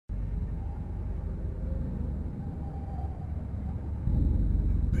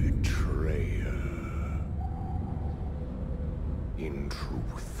In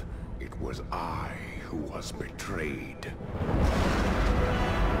truth, it was I who was betrayed.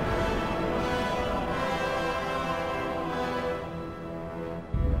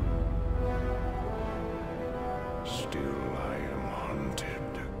 Still I am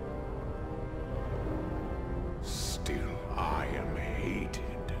hunted. Still I am hated.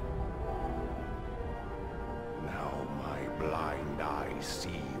 Now my blind eyes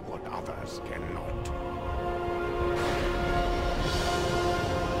see what others cannot.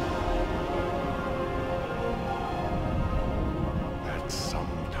 That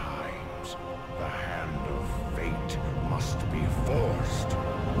sometimes the hand of fate must be forced.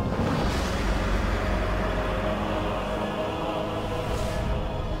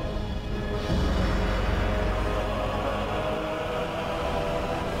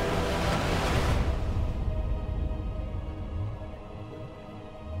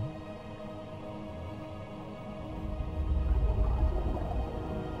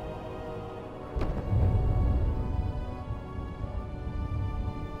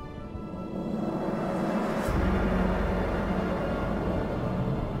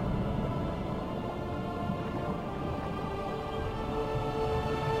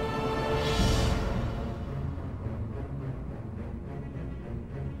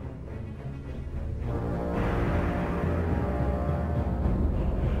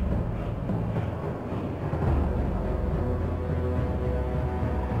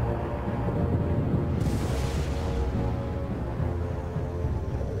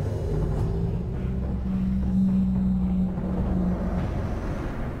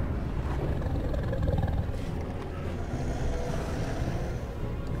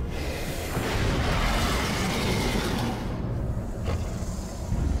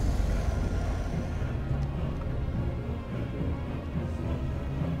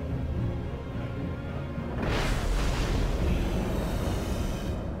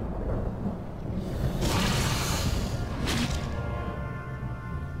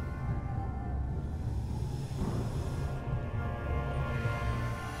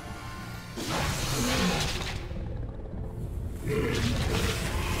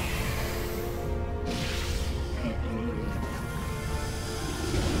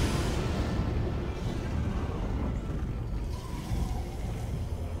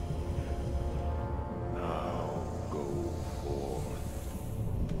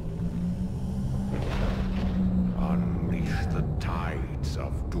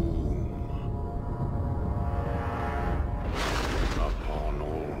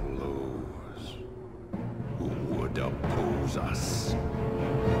 Us.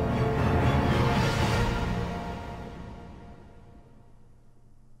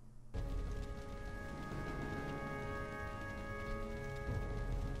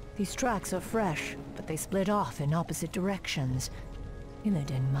 These tracks are fresh, but they split off in opposite directions.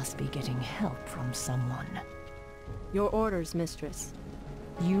 Illidan must be getting help from someone. Your orders, mistress.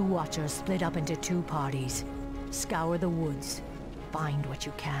 You Watchers split up into two parties. Scour the woods. Find what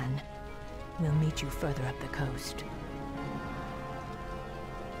you can. We'll meet you further up the coast.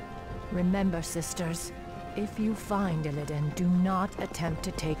 Remember, sisters, if you find Illidan, do not attempt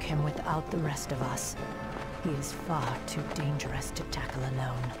to take him without the rest of us. He is far too dangerous to tackle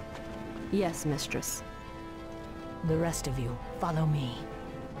alone. Yes, mistress. The rest of you, follow me.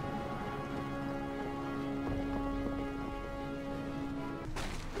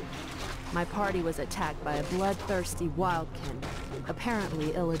 My party was attacked by a bloodthirsty wildkin.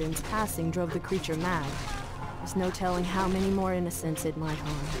 Apparently, Illidan's passing drove the creature mad. There's no telling how many more innocents it might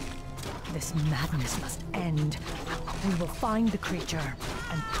harm. This madness must end. We will find the creature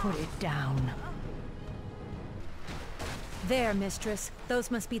and put it down. There, mistress. Those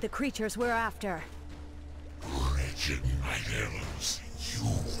must be the creatures we're after. Wretched night elves, you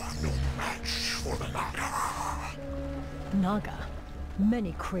are no match for the Naga. Naga?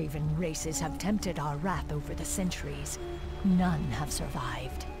 Many craven races have tempted our wrath over the centuries. None have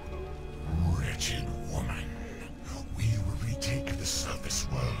survived. Wretched woman, we will retake the surface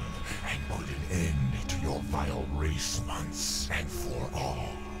world and put an end to your vile race once and for all.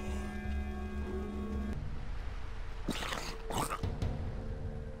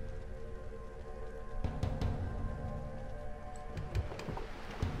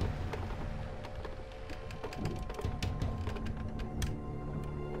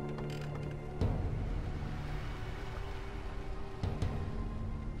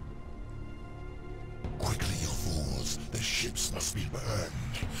 Quickly, you fools. The ships must be burned.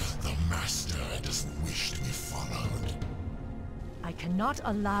 The Master doesn't wish to be followed. I cannot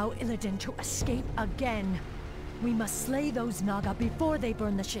allow Illidan to escape again. We must slay those Naga before they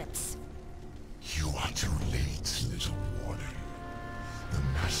burn the ships. You are too late, little warden.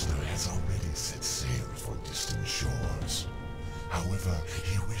 master has already set sail for distant shores. However,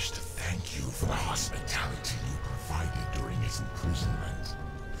 he wished to thank you for the hospitality you provided during his imprisonment.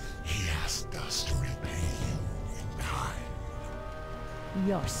 He asked us to repay you in kind.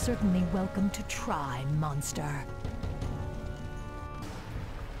 You're certainly welcome to try, monster.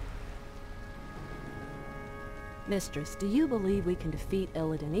 Mistress, do you believe we can defeat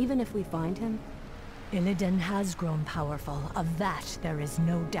Illidan even if we find him? Illidan has grown powerful, of that there is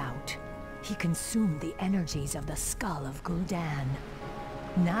no doubt. He consumed the energies of the skull of Gul'dan.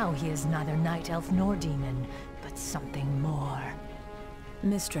 Now he is neither night elf nor demon, but something more.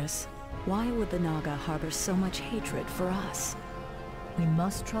 Mistress, why would the Naga harbor so much hatred for us? We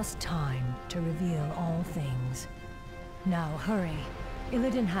must trust time to reveal all things. Now hurry.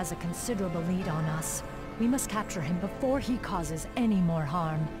 Illidan has a considerable lead on us. We must capture him before he causes any more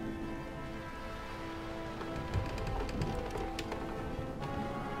harm.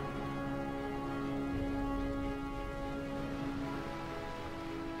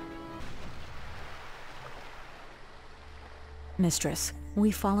 Mistress, we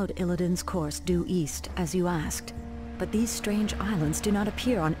followed Illidan's course due east, as you asked. But these strange islands do not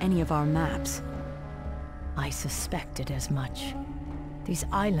appear on any of our maps. I suspected as much. These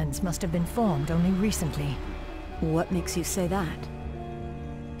islands must have been formed only recently. What makes you say that?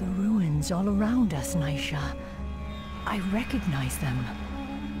 The ruins all around us, Naisha. I recognize them.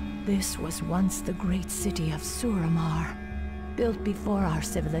 This was once the great city of Suramar, built before our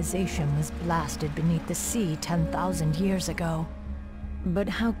civilization was blasted beneath the sea 10,000 years ago. But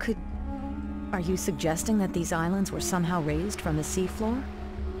how could... Are you suggesting that these islands were somehow raised from the seafloor?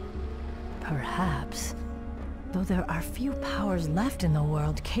 Perhaps. Though there are few powers left in the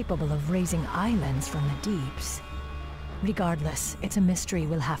world capable of raising islands from the deeps. Regardless, it's a mystery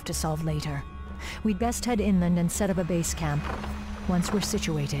we'll have to solve later. We'd best head inland and set up a base camp. Once we're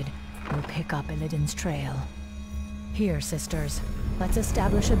situated, we'll pick up Illidan's trail. Here, sisters. Let's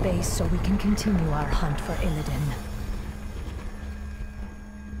establish a base so we can continue our hunt for Illidan.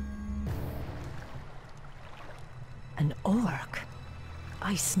 An orc?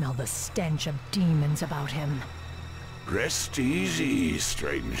 I smell the stench of demons about him. Rest easy,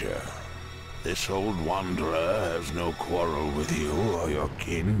 stranger. This old wanderer has no quarrel with you or your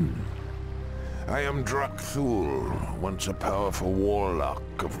kin. I am Drakthul, once a powerful warlock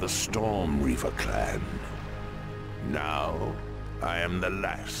of the Storm Reaver clan. Now, I am the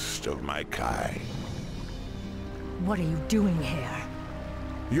last of my kind. What are you doing here?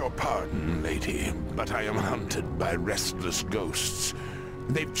 Your pardon, lady, but I am hunted by restless ghosts.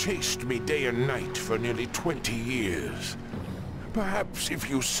 They've chased me day and night for nearly 20 years. Perhaps if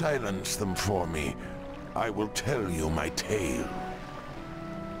you silence them for me, I will tell you my tale.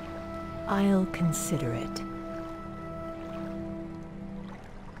 I'll consider it.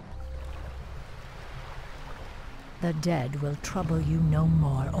 The dead will trouble you no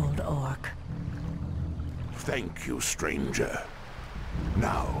more, old orc. Thank you, stranger.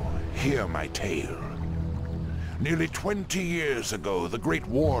 Now, hear my tale. Nearly 20 years ago, the great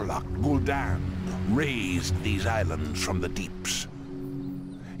warlock Gul'dan raised these islands from the deeps.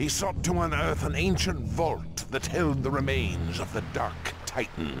 He sought to unearth an ancient vault that held the remains of the Dark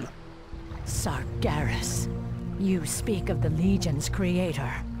Titan. Sargeras. You speak of the Legion's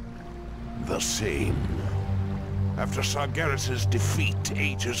creator. The same. After Sargeras' defeat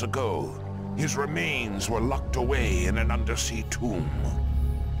ages ago, his remains were locked away in an undersea tomb.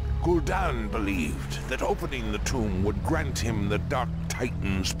 Gul'dan believed that opening the tomb would grant him the Dark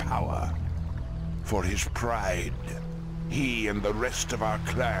Titan's power. For his pride, he and the rest of our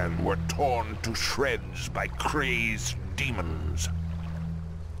clan were torn to shreds by crazed demons.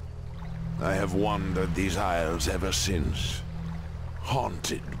 I have wandered these isles ever since,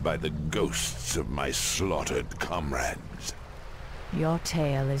 haunted by the ghosts of my slaughtered comrades. Your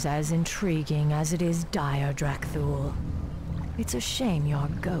tale is as intriguing as it is dire, Drakthul. It's a shame your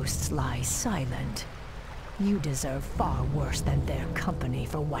ghosts lie silent. You deserve far worse than their company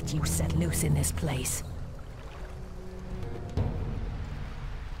for what you set loose in this place.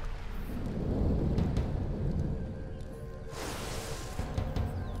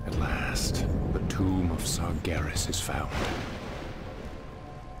 At last, the tomb of Sargeras is found.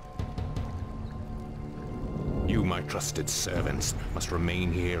 You, my trusted servants, must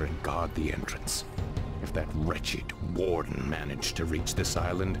remain here and guard the entrance. If that wretched warden managed to reach this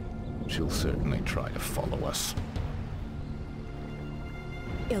island, she'll certainly try to follow us.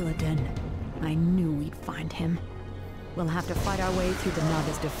 Illidan. I knew we'd find him. We'll have to fight our way through the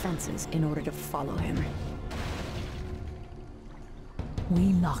Naga's defenses in order to follow him.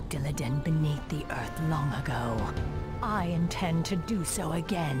 We locked Illidan beneath the earth long ago. I intend to do so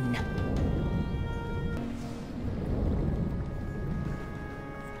again.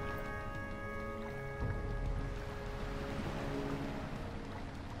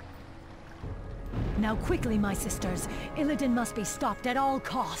 Now quickly, my sisters. Illidan must be stopped at all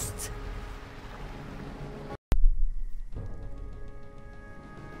costs.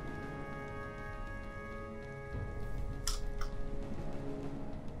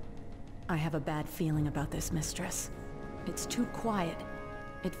 I have a bad feeling about this, mistress. It's too quiet.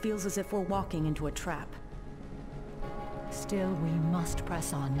 It feels as if we're walking into a trap. Still, we must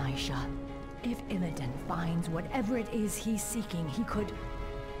press on, Naisha. If Illidan finds whatever it is he's seeking, he could...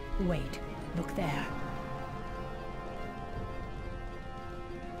 Wait, look there.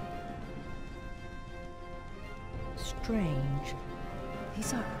 Strange.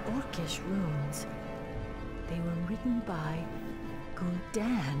 These are Orcish runes. They were written by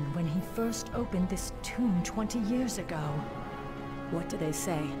Gul'dan when he first opened this tomb 20 years ago. What do they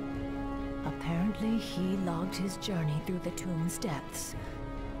say? Apparently, he logged his journey through the tomb's depths.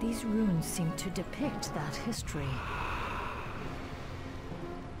 These runes seem to depict that history.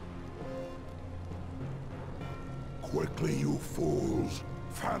 Quickly, you fools!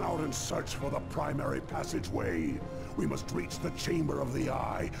 Fan out and search for the primary passageway. We must reach the Chamber of the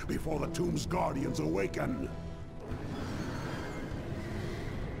Eye before the tomb's guardians awaken.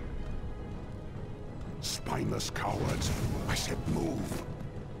 Spineless cowards! I said move!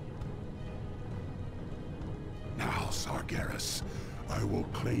 Now, Sargeras, I will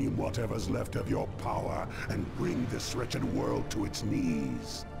claim whatever's left of your power and bring this wretched world to its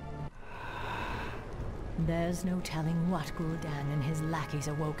knees. There's no telling what Gul'dan and his lackeys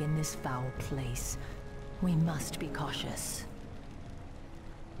awoke in this foul place. We must be cautious.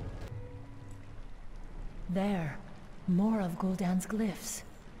 There. More of Gul'dan's glyphs.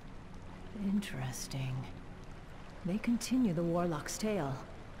 Interesting. They continue the Warlock's tale.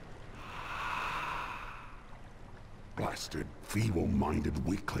 Blasted, feeble-minded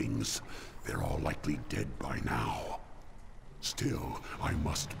weaklings. They're all likely dead by now. Still, I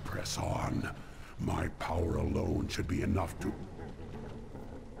must press on. My power alone should be enough to...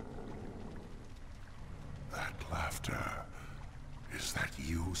 That laughter... Is that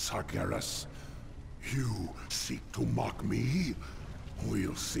you, Sargeras? You seek to mock me?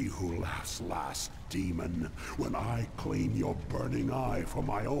 We'll see who laughs last, demon, when I claim your burning eye for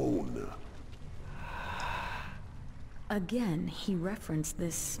my own. Again, he referenced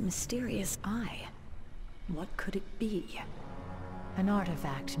this mysterious eye. What could it be? An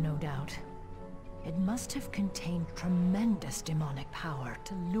artifact, no doubt. It must have contained tremendous demonic power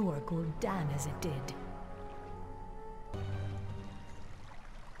to lure Gul'dan as it did.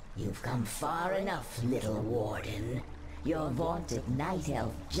 You've come far enough, little warden. Your vaunted Night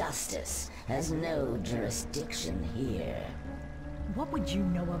Elf justice has no jurisdiction here. What would you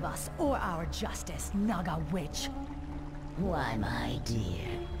know of us or our justice, Naga witch? Why, my dear,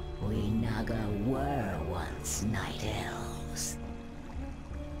 we Naga were once Night Elves.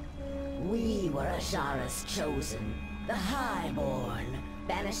 We were Ashara's chosen, the Highborn,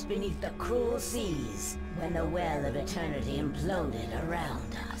 banished beneath the cruel seas when the Well of Eternity imploded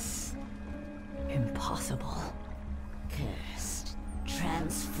around us. Impossible. Cursed,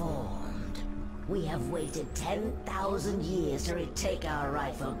 transformed. We have waited 10,000 years to retake our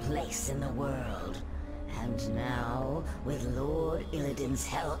rightful place in the world. And now, with Lord Illidan's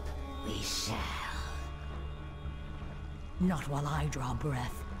help, we shall. Not while I draw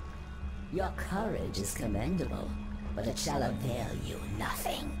breath. Your courage is commendable, but it shall avail you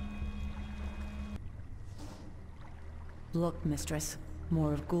nothing. Look, mistress.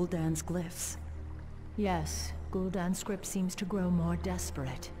 More of Gul'dan's glyphs. Yes, Gul'dan's script seems to grow more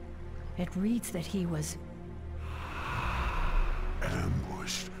desperate. It reads that he was...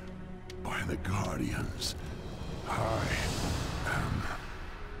 ambushed by the Guardians. I am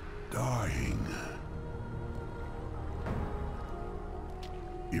dying.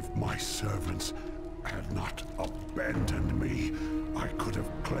 If my servants had not abandoned me, I could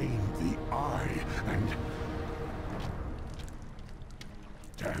have claimed the Eye and...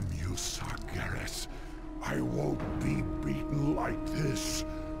 Damn you, Sargeras. I won't be beaten like this.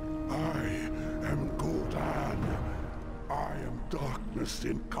 I am Gul'dan. I am darkness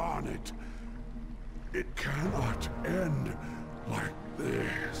incarnate. It cannot end like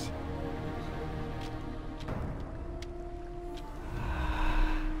this.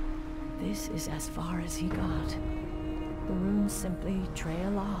 This is as far as he got. The runes simply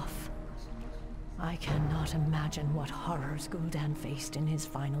trail off. I cannot imagine what horrors Gul'dan faced in his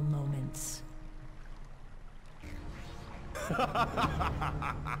final moments.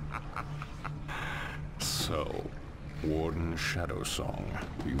 So, Warden Shadowsong,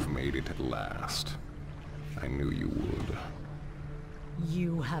 you've made it at last. I knew you would.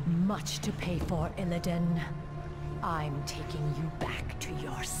 You have much to pay for, Illidan. I'm taking you back to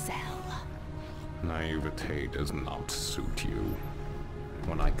your cell. Naivete does not suit you.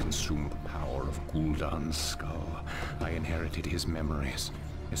 When I consumed the power of Gul'dan's skull, I inherited his memories,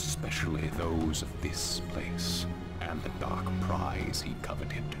 especially those of this place, and the dark prize he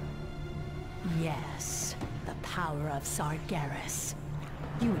coveted. Yes, the power of Sargeras.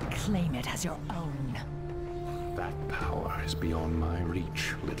 You would claim it as your own. That power is beyond my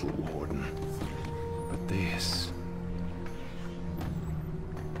reach, little warden. But this...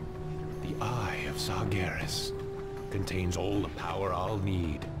 the Eye of Sargeras contains all the power I'll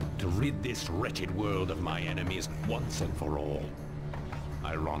need to rid this wretched world of my enemies once and for all.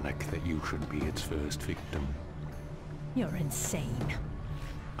 Ironic that you should be its first victim. You're insane.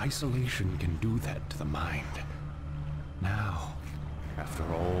 Isolation can do that to the mind. Now, after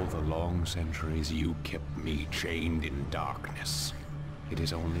all the long centuries you kept me chained in darkness, it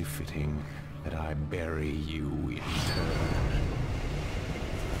is only fitting that I bury you in turn.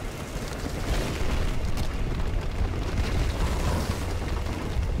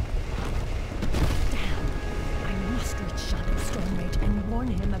 I must reach Shadow Stormrage and warn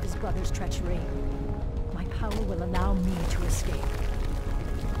him of his brother's treachery. My power will allow me to escape.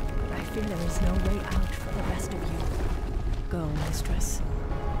 But I fear there is no way out for the rest of you. Go, Mistress.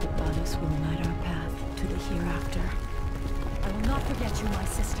 The goddess will light our path to the hereafter. I will not forget you, my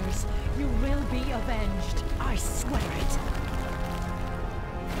sisters. You will be avenged. I swear it.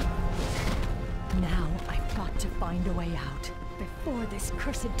 Now I've got to find a way out, before this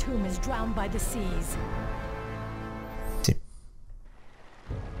cursed tomb is drowned by the seas.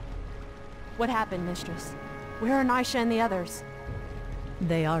 What happened, Mistress? Where are Nisha and the others?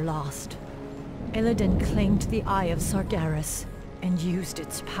 They are lost. Illidan claimed the Eye of Sargeras, and used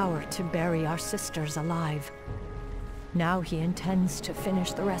its power to bury our sisters alive. Now he intends to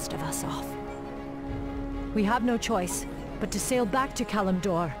finish the rest of us off. We have no choice but to sail back to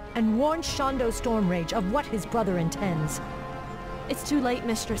Kalimdor and warn Shadow Stormrage of what his brother intends. It's too late,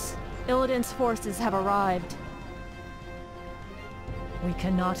 Mistress. Illidan's forces have arrived. We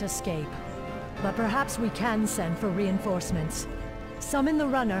cannot escape, but perhaps we can send for reinforcements. Summon the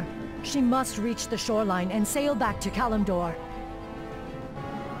runner. She must reach the shoreline and sail back to Kalimdor.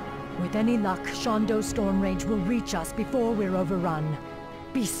 With any luck, Shadow Stormrage will reach us before we're overrun.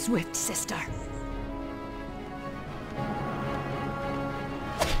 Be swift, sister.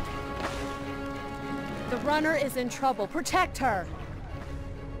 The runner is in trouble. Protect her!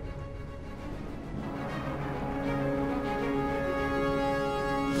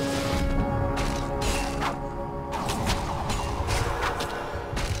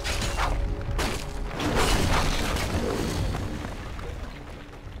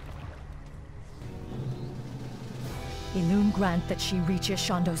 Illume grant that she reaches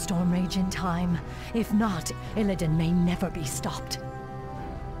Shadow Stormrage in time. If not, Illidan may never be stopped.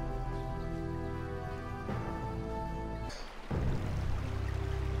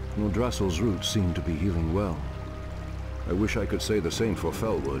 Drassel's roots seem to be healing well. I wish I could say the same for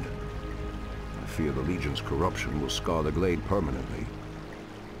Felwood. I fear the Legion's corruption will scar the glade permanently.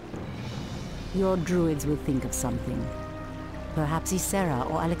 Your druids will think of something. Perhaps Ysera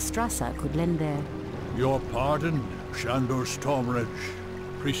or Alexstrasza could lend their... Your pardon, Shadow Stormrage,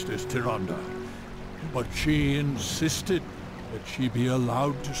 Priestess Tyrande. But she insisted that she be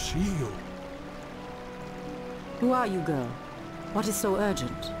allowed to see you. Who are you, girl? What is so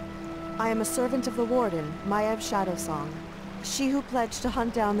urgent? I am a servant of the Warden, Maiev Shadowsong. She who pledged to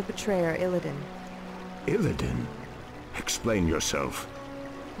hunt down the betrayer, Illidan. Illidan? Explain yourself.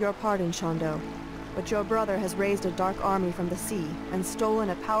 Your pardon, Shondo, but your brother has raised a dark army from the sea and stolen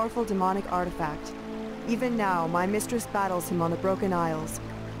a powerful demonic artifact. Even now, my mistress battles him on the Broken Isles.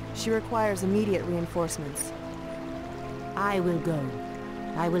 She requires immediate reinforcements. I will go.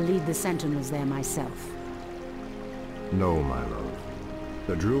 I will lead the sentinels there myself. No, my love.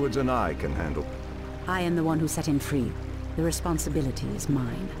 The druids and I can handle... I am the one who set him free. The responsibility is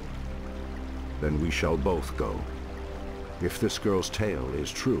mine. Then we shall both go. If this girl's tale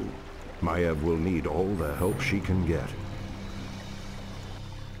is true, Maiev will need all the help she can get.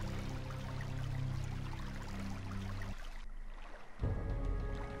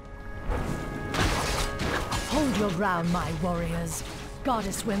 Hold your ground, my warriors.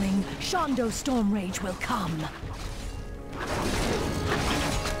 Goddess willing, Shadow Stormrage will come.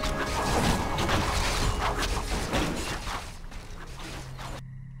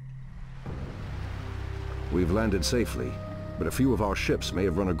 We've landed safely, but a few of our ships may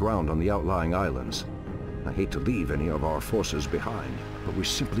have run aground on the outlying islands. I hate to leave any of our forces behind, but we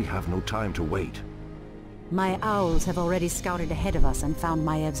simply have no time to wait. My owls have already scouted ahead of us and found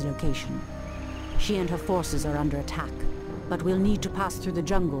Maev's location. She and her forces are under attack, but we'll need to pass through the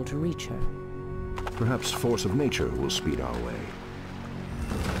jungle to reach her. Perhaps force of nature will speed our way.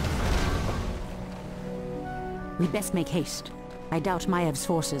 We'd best make haste. I doubt Maev's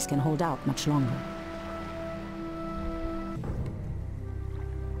forces can hold out much longer.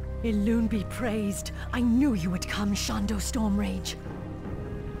 Elune be praised. I knew you would come, Shondo Stormrage.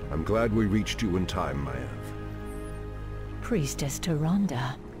 I'm glad we reached you in time, Maev. Priestess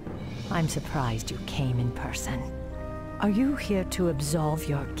Tyrande. I'm surprised you came in person. Are you here to absolve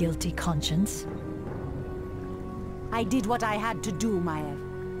your guilty conscience? I did what I had to do,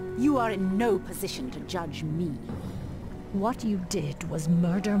 Maev. You are in no position to judge me. What you did was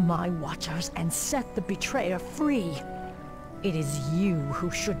murder my watchers and set the betrayer free. It is you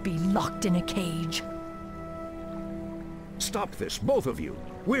who should be locked in a cage. Stop this, both of you!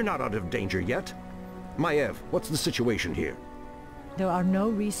 We're not out of danger yet! Maev, what's the situation here? There are no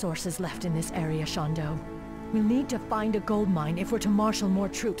resources left in this area, Shondo. We'll need to find a gold mine if we're to marshal more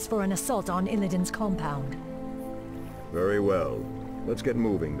troops for an assault on Illidan's compound. Very well. Let's get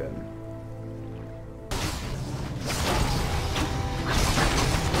moving then.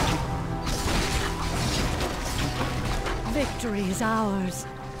 Victory is ours.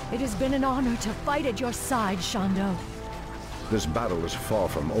 It has been an honor to fight at your side, Shondo. This battle is far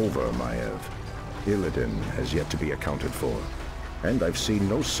from over, Maev. Illidan has yet to be accounted for. And I've seen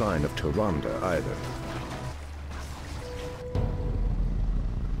no sign of Tyrande either.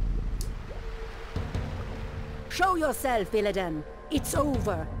 Show yourself, Illidan! It's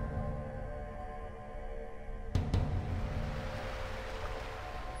over!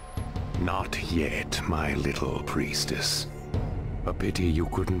 Not yet, my little priestess. A pity you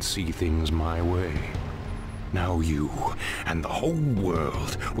couldn't see things my way. Now you and the whole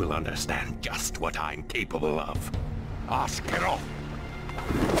world will understand just what I'm capable of. Askero!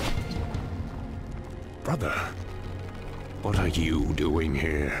 Brother, what are you doing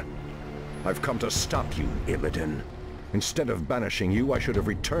here? I've come to stop you, Illidan. Instead of banishing you, I should have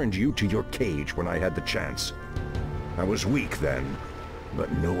returned you to your cage when I had the chance. I was weak then,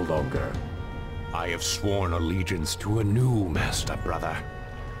 but no longer. I have sworn allegiance to a new master, brother.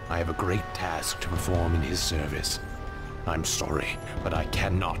 I have a great task to perform in his service. I'm sorry, but I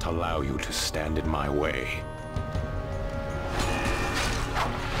cannot allow you to stand in my way.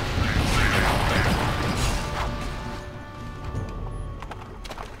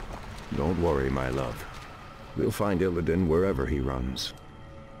 Don't worry, my love. We'll find Illidan wherever he runs.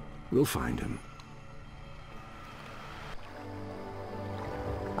 We'll find him.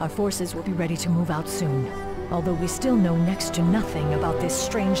 Our forces will be ready to move out soon, although we still know next to nothing about this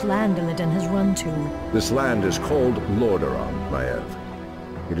strange land Illidan has run to. This land is called Lordaeron,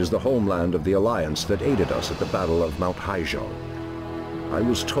 Maev. It is the homeland of the Alliance that aided us at the Battle of Mount Hyjal. I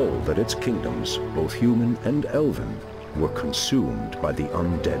was told that its kingdoms, both human and elven, were consumed by the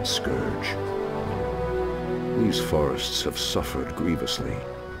undead scourge. These forests have suffered grievously.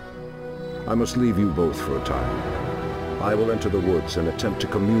 I must leave you both for a time. I will enter the woods and attempt to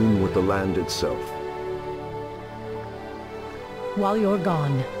commune with the land itself. While you're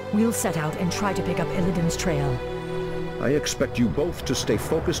gone, we'll set out and try to pick up Illidan's trail. I expect you both to stay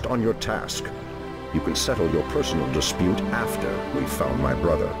focused on your task. You can settle your personal dispute after we've found my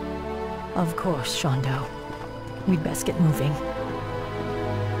brother. Of course, Shondo. We'd best get moving.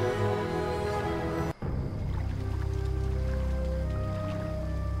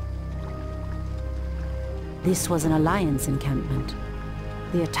 This was an Alliance encampment.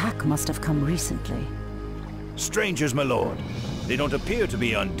 The attack must have come recently. Strangers, my lord. They don't appear to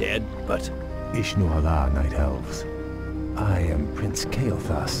be undead, but... Ishnu Allah, Night Elves. I am Prince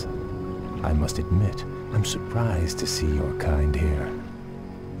Kael'thas. I must admit, I'm surprised to see your kind here.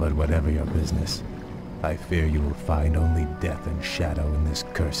 But whatever your business, I fear you will find only death and shadow in this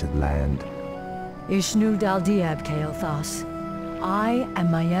cursed land. Ishnu Daldiab Kael'thas. I am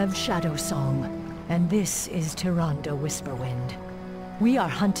Maiev Shadowsong, and this is Tyrande Whisperwind. We are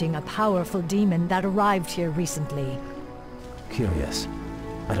hunting a powerful demon that arrived here recently. Curious.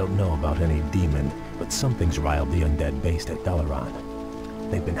 I don't know about any demon, but something's riled the undead based at Dalaran.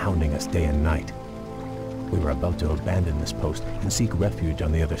 They've been hounding us day and night. We were about to abandon this post and seek refuge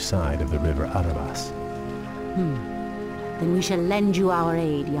on the other side of the river Arabas. Then we shall lend you our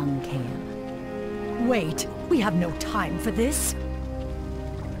aid, young Kael. Wait, we have no time for this.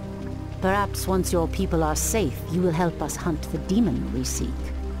 Perhaps once your people are safe, you will help us hunt the demon we seek.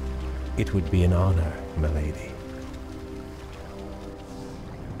 It would be an honor, milady.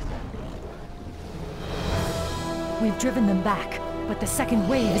 We've driven them back, but the second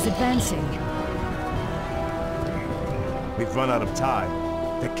wave is advancing. We've run out of time.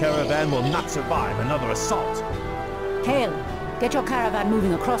 The caravan will not survive another assault. Kale, get your caravan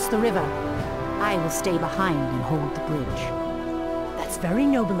moving across the river. I will stay behind and hold the bridge. That's very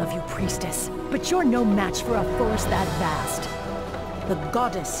noble of you, priestess, but you're no match for a force that vast. The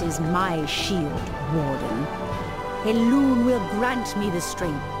goddess is my shield, Warden. Elune will grant me the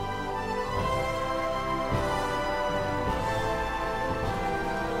strength.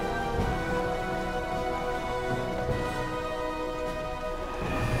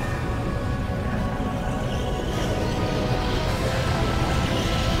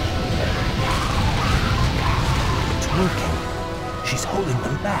 She's holding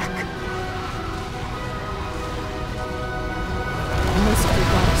them back. Mystery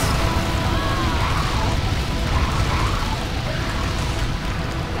goddess.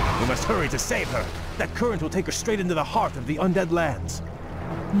 We must hurry to save her. That current will take her straight into the heart of the undead lands.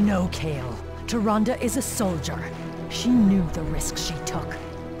 No, Kale. Tyrande is a soldier. She knew the risks she took.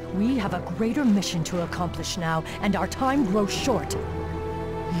 We have a greater mission to accomplish now, and our time grows short.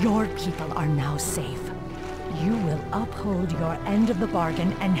 Your people are now safe. You will uphold your end of the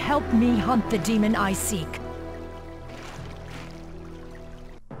bargain and help me hunt the demon I seek.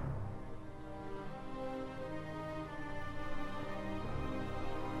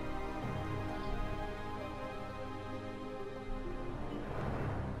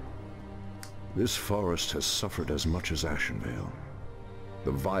 This forest has suffered as much as Ashenvale.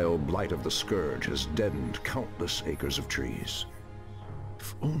 The vile blight of the Scourge has deadened countless acres of trees.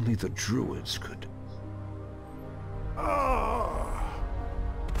 If only the druids could...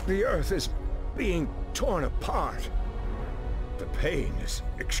 The earth is being torn apart. The pain is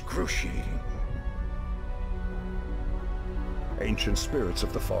excruciating. Ancient spirits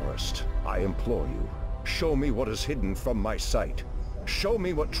of the forest, I implore you, show me what is hidden from my sight. Show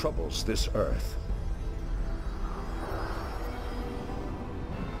me what troubles this earth.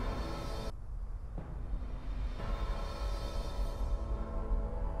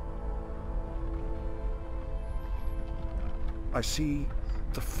 I see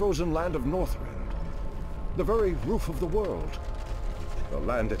the frozen land of Northrend, the very roof of the world. The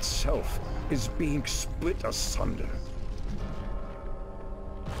land itself is being split asunder.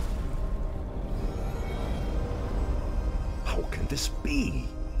 How can this be?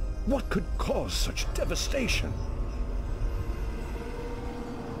 What could cause such devastation?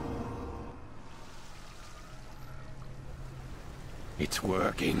 It's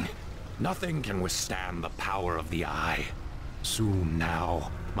working. Nothing can withstand the power of the Eye. Soon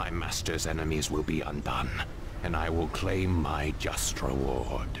now, my master's enemies will be undone, and I will claim my just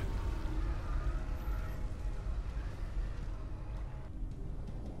reward.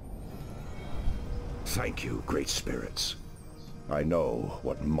 Thank you, great spirits. I know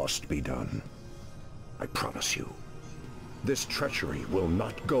what must be done. I promise you, this treachery will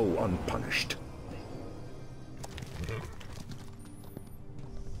not go unpunished.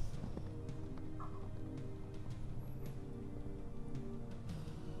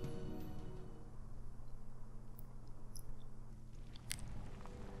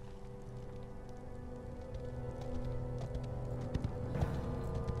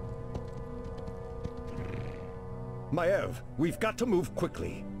 Maiev, we've got to move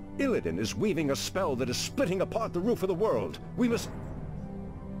quickly. Illidan is weaving a spell that is splitting apart the roof of the world. We must...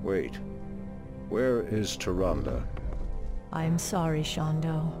 Wait. Where is Tyrande? I'm sorry,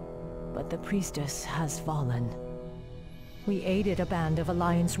 Shondo, but the priestess has fallen. We aided a band of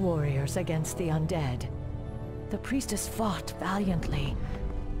Alliance warriors against the undead. The priestess fought valiantly,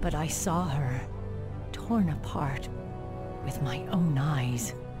 but I saw her torn apart with my own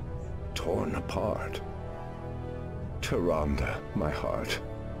eyes. Torn apart? Tyrande, my heart.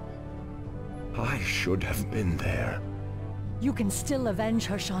 I should have been there. You can still avenge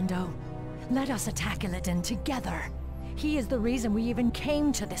her, Shondo. Let us attack Illidan together. He is the reason we even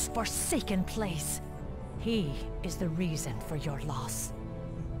came to this forsaken place. He is the reason for your loss.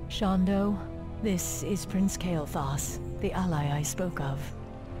 Shondo, this is Prince Kael'thas, the ally I spoke of.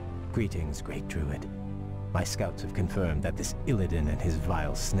 Greetings, Great Druid. My scouts have confirmed that this Illidan and his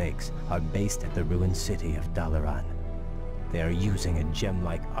vile snakes are based at the ruined city of Dalaran. They are using a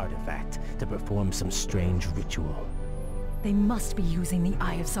gem-like artifact to perform some strange ritual. They must be using the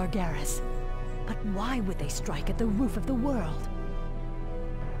Eye of Sargeras. But why would they strike at the roof of the world?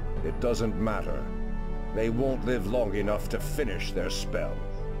 It doesn't matter. They won't live long enough to finish their spell.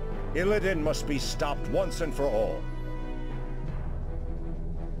 Illidan must be stopped once and for all.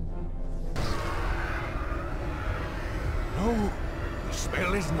 No, the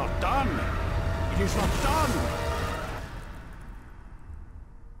spell is not done. It is not done.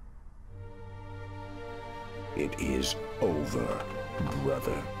 It is over,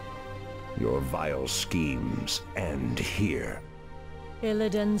 brother. Your vile schemes end here.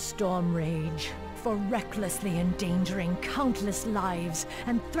 Illidan Stormrage, for recklessly endangering countless lives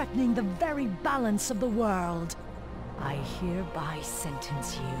and threatening the very balance of the world, I hereby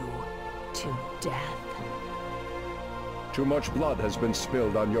sentence you to death. Too much blood has been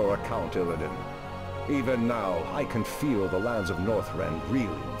spilled on your account, Illidan. Even now, I can feel the lands of Northrend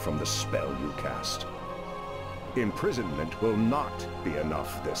reeling from the spell you cast. Imprisonment will not be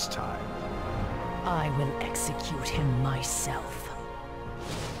enough this time. I will execute him myself.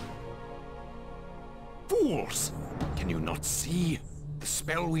 Fools! Can you not see? The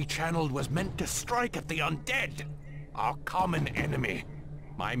spell we channeled was meant to strike at the undead, our common enemy.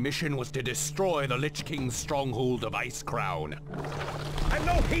 My mission was to destroy the Lich King's stronghold of Icecrown. I've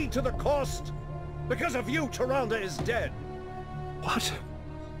no heed to the cost! Because of you, Tyrande is dead! What?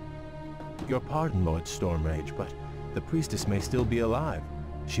 Your pardon, Lord Stormrage, but the priestess may still be alive.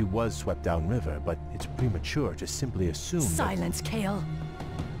 She was swept downriver, but it's premature to simply assume Silence, Kael.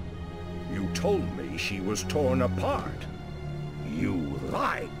 You told me she was torn apart. You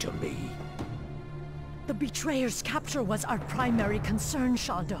lied to me. The Betrayer's capture was our primary concern,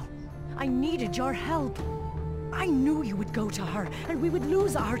 Shondo. I needed your help. I knew you would go to her, and we would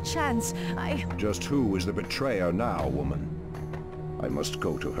lose our chance. Just who is the betrayer now, woman? I must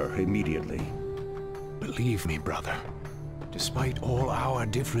go to her immediately. Believe me, brother. Despite all our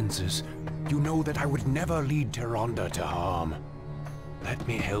differences, you know that I would never lead Tyrande to harm. Let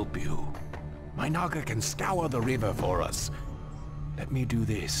me help you. My Naga can scour the river for us. Let me do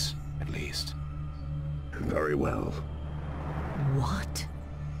this, at least. Very well. What?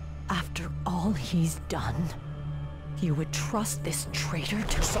 After all he's done, you would trust this traitor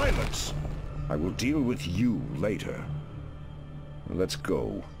to— Silence! I will deal with you later. Let's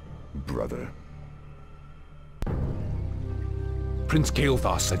go, brother. Prince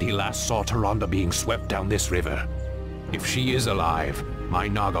Kael'thas said he last saw Tyrande being swept down this river. If she is alive, my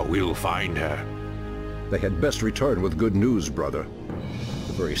Naga will find her. They had best return with good news, brother.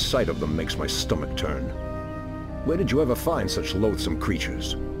 The very sight of them makes my stomach turn. Where did you ever find such loathsome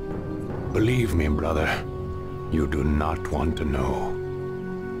creatures? Believe me, brother, you do not want to know.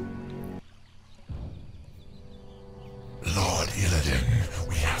 Lord Illidan,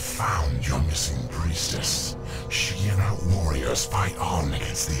 we have found your missing priestess. She and her warriors fight on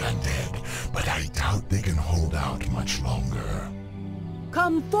against the undead, but I doubt they can hold out much longer.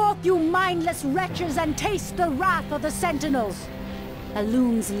 Come forth, you mindless wretches, and taste the wrath of the Sentinels!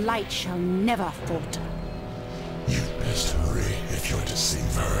 Elun's light shall never falter. You'd best hurry if you're to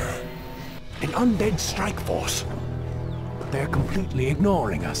save her. An undead strike force. They're completely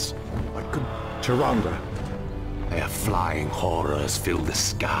ignoring us. What could— Tyrande. Their flying horrors fill the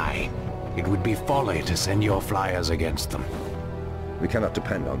sky. It would be folly to send your flyers against them. We cannot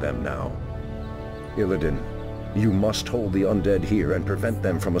depend on them now. Illidan, you must hold the undead here and prevent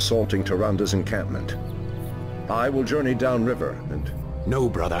them from assaulting Tyrande's encampment. I will journey downriver and— No,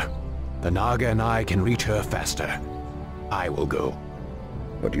 brother. The Naga and I can reach her faster. I will go.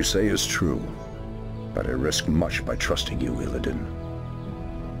 What you say is true, but I risk much by trusting you, Illidan.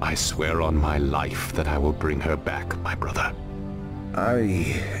 I swear on my life that I will bring her back, my brother.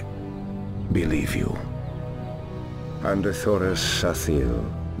 I believe you. Andethoris Sathil,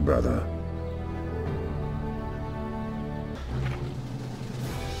 brother.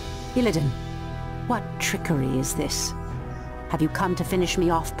 Illidan, what trickery is this? Have you come to finish me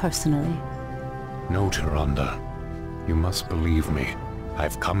off personally? No, Tyrande. You must believe me.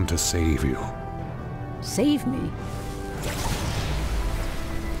 I've come to save you. Save me?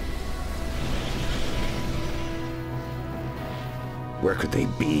 Where could they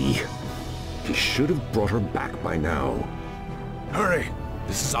be? He should have brought her back by now. Hurry!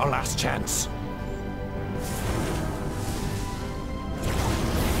 This is our last chance.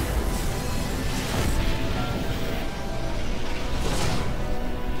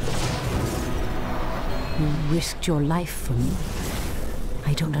 You risked your life for me.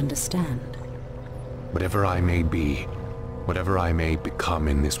 I don't understand. Whatever I may be, whatever I may become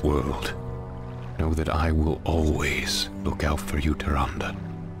in this world, know that I will always look out for you, Tyrande.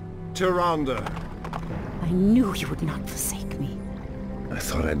 Tyrande! I knew you would not forsake me. I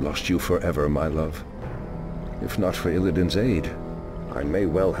thought I'd lost you forever, my love. If not for Illidan's aid, I may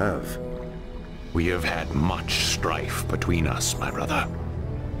well have. We have had much strife between us, my brother.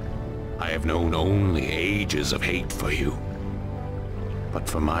 I have known only ages of hate for you. But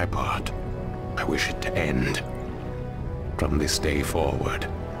for my part, I wish it to end. From this day forward,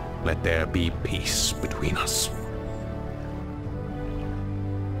 let there be peace between us.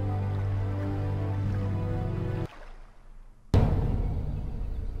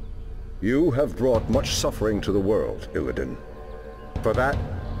 You have brought much suffering to the world, Illidan. For that,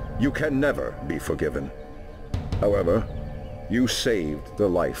 you can never be forgiven. However, you saved the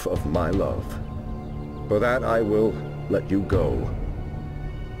life of my love. For that I will let you go.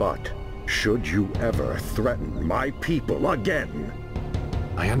 But should you ever threaten my people again...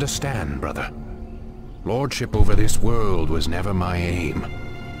 I understand, brother. Lordship over this world was never my aim.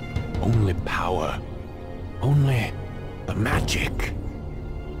 Only power. Only the magic.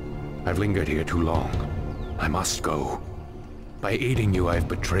 I've lingered here too long. I must go. By aiding you, I've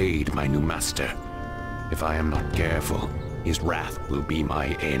betrayed my new master. If I am not careful, his wrath will be my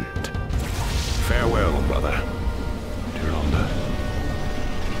end. Farewell, brother. Tyrande.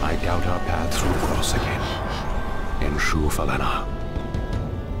 I doubt our paths will cross again. In Shufalana.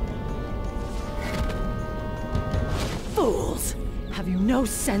 Fools! Have you no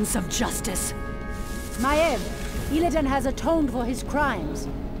sense of justice? Maiev, Illidan has atoned for his crimes.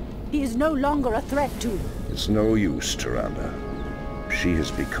 He is no longer a threat to... It's no use, Tyrande. She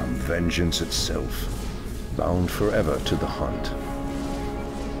has become vengeance itself, bound forever to the hunt.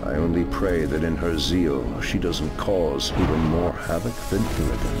 I only pray that in her zeal, she doesn't cause even more havoc than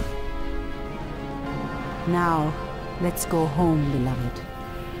Illidan. Now, let's go home, beloved.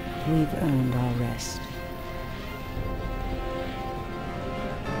 We've earned our rest.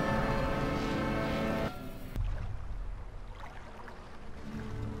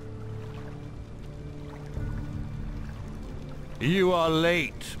 You are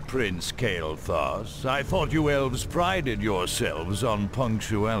late, Prince Kael'thas. I thought you elves prided yourselves on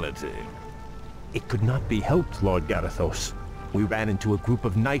punctuality. It could not be helped, Lord Garithos. We ran into a group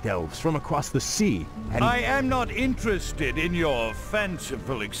of night elves from across the sea, and... I am not interested in your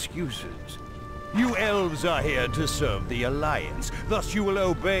fanciful excuses. You elves are here to serve the Alliance, thus you will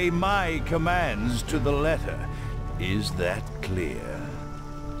obey my commands to the letter. Is that clear?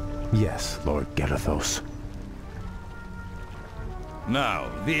 Yes, Lord Garithos. Now,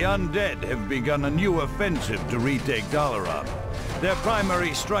 the undead have begun a new offensive to retake Dalaran. Their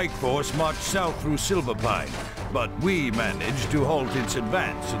primary strike force marched south through Silverpine, but we managed to halt its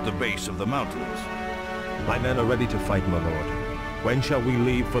advance at the base of the mountains. My men are ready to fight, my lord. When shall we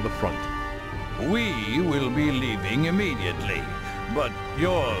leave for the front? We will be leaving immediately, but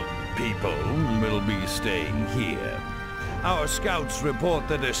your people will be staying here. Our scouts report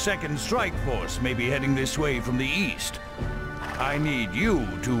that a second strike force may be heading this way from the east. I need you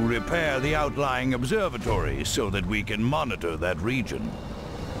to repair the outlying observatory so that we can monitor that region.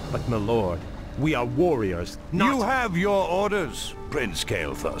 But, my lord, we are warriors, not... You have your orders, Prince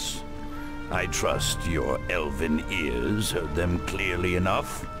Kael'thas. I trust your elven ears heard them clearly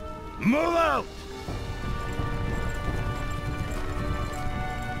enough. Move out!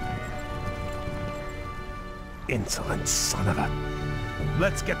 Insolent son of a...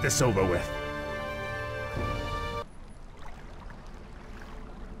 Let's get this over with.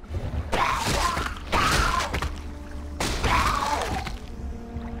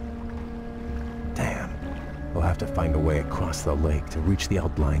 We'll have to find a way across the lake to reach the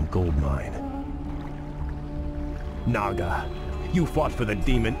outlying gold mine. Naga, you fought for the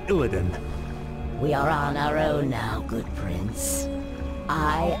demon Illidan. We are on our own now, good prince.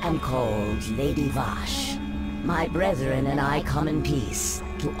 I am called Lady Vash. My brethren and I come in peace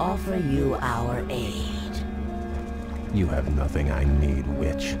to offer you our aid. You have nothing I need,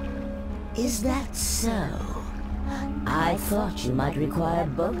 witch. Is that so? I thought you might require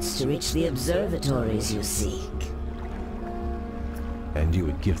boats to reach the observatories you seek. And you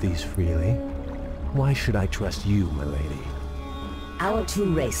would give these freely? Why should I trust you, my lady? Our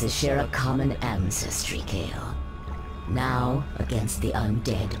two races share a common ancestry, Kael. Now, against the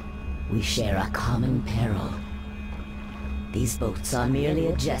undead, we share a common peril. These boats are merely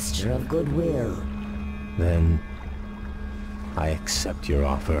a gesture of goodwill. Then, I accept your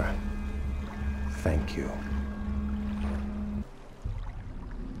offer. Thank you.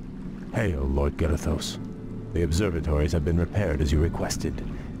 Hail, Lord Garithos. The observatories have been repaired as you requested.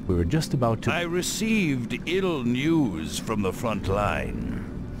 We were just about to... I received ill news from the front line.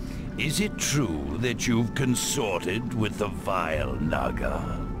 Is it true that you've consorted with the vile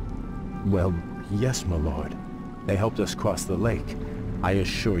Naga? Well, yes, my lord. They helped us cross the lake. I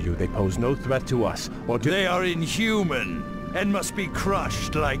assure you they pose no threat to us, or to... They are inhuman, and must be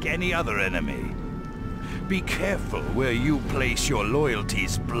crushed like any other enemy. Be careful where you place your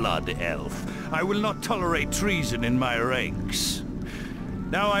loyalties, Blood Elf. I will not tolerate treason in my ranks.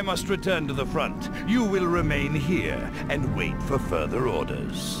 Now I must return to the front. You will remain here and wait for further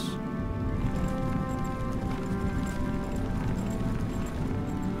orders.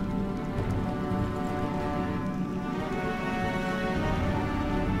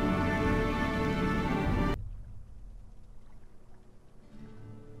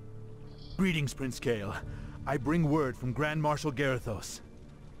 Greetings, Prince Kael. I bring word from Grand Marshal Garithos.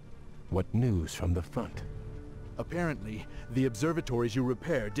 What news from the front? Apparently, the observatories you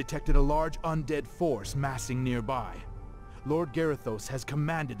repaired detected a large undead force massing nearby. Lord Garithos has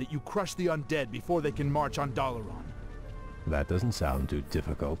commanded that you crush the undead before they can march on Dalaran. That doesn't sound too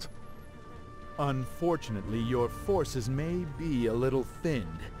difficult. Unfortunately, your forces may be a little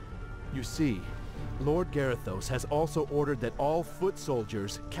thinned. You see, Lord Garithos has also ordered that all foot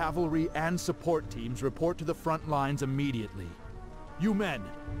soldiers, cavalry, and support teams report to the front lines immediately. You men,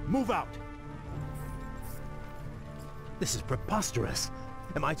 move out! This is preposterous.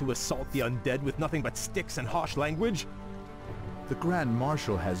 Am I to assault the undead with nothing but sticks and harsh language? The Grand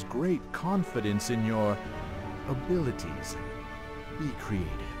Marshal has great confidence in your abilities. Be creative.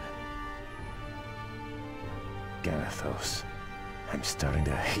 Garithos. I'm starting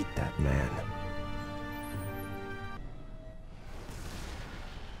to hate that man.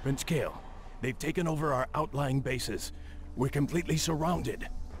 Prince Kael, they've taken over our outlying bases. We're completely surrounded.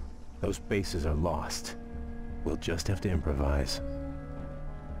 Those bases are lost. We'll just have to improvise.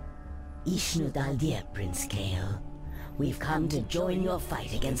 Ishnu Daldir, Prince Kael. We've come to join your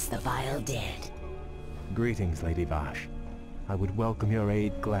fight against the vile dead. Greetings, Lady Vash. I would welcome your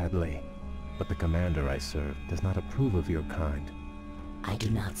aid gladly, but the commander I serve does not approve of your kind. I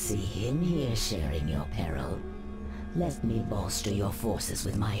do not see him here sharing your peril. Let me bolster your forces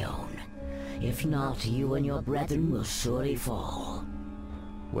with my own. If not, you and your brethren will surely fall.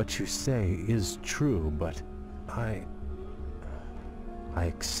 What you say is true, but I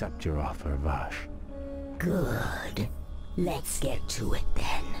accept your offer, Vash. Good. Let's get to it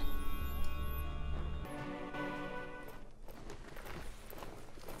then.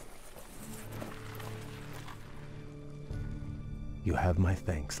 You have my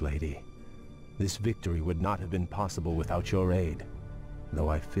thanks, lady. This victory would not have been possible without your aid, though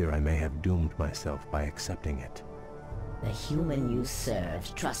I fear I may have doomed myself by accepting it. The human you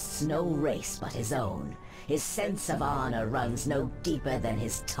served trusts no race but his own. His sense of honor runs no deeper than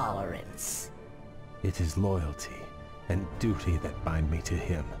his tolerance. It is loyalty and duty that bind me to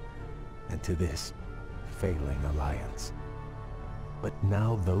him, and to this failing alliance. But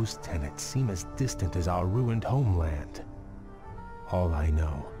now those tenets seem as distant as our ruined homeland. All I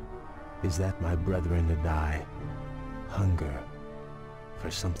know is that my brethren and I hunger for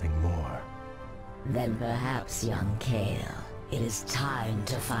something more. Then perhaps, young Kael, it is time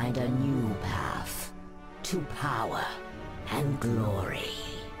to find a new path to power and glory.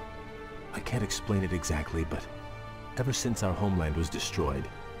 I can't explain it exactly, but ever since our homeland was destroyed,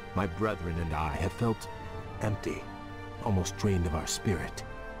 my brethren and I have felt empty, almost drained of our spirit.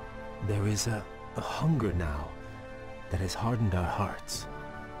 There is a hunger now that has hardened our hearts.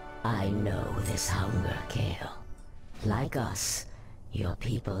 I know this hunger, Kael. Like us, your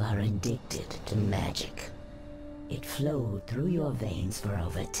people are addicted to magic. It flowed through your veins for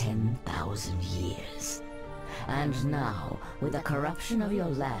over 10,000 years. And now, with the corruption of your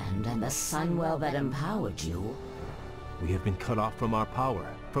land and the Sunwell that empowered you, we have been cut off from our power,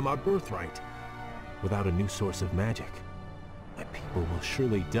 from our birthright. Without a new source of magic, my people will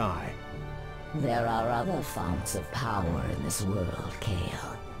surely die. There are other founts of power in this world,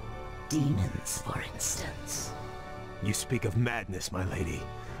 Kael. Demons, for instance. You speak of madness, my lady.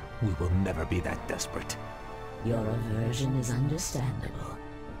 We will never be that desperate. Your aversion is understandable,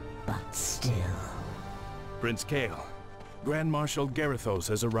 but still. Prince Kael, Grand Marshal Garithos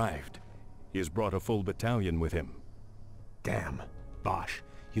has arrived. He has brought a full battalion with him. Damn. Vash,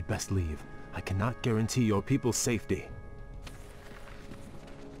 you'd best leave. I cannot guarantee your people's safety.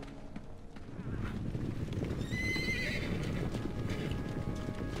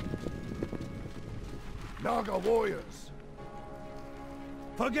 Naga warriors!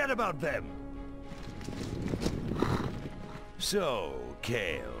 Forget about them! So,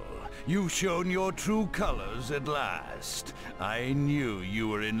 Kael, you've shown your true colors at last. I knew you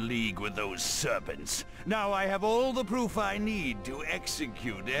were in league with those serpents. Now I have all the proof I need to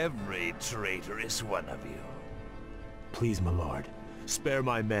execute every traitorous one of you. Please, my lord, spare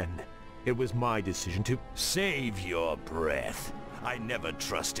my men. It was my decision to... Save your breath. I never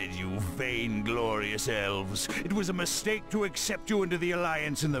trusted you vainglorious elves. It was a mistake to accept you into the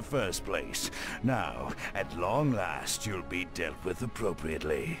Alliance in the first place. Now, at long last, you'll be dealt with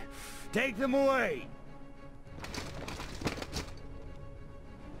appropriately. Take them away!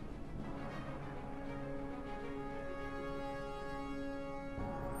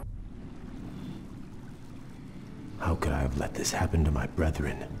 How could I have let this happen to my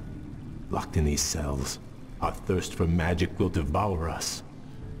brethren? Locked in these cells, our thirst for magic will devour us.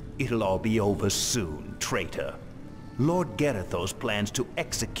 It'll all be over soon, traitor. Lord Garithos plans to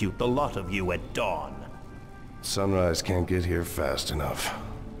execute the lot of you at dawn. Sunrise can't get here fast enough.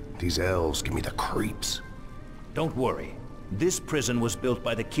 These elves give me the creeps. Don't worry. This prison was built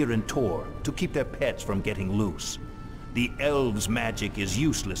by the Kirin Tor to keep their pets from getting loose. The elves' magic is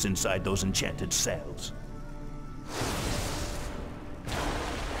useless inside those enchanted cells.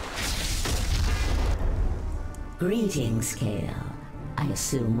 Greetings, Kale. I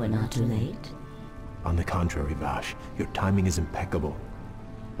assume we're not too late? On the contrary, Vash, your timing is impeccable.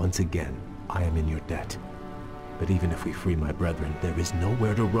 Once again, I am in your debt. But even if we free my brethren, there is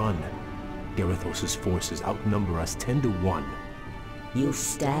nowhere to run. Garithos' forces outnumber us 10 to 1. You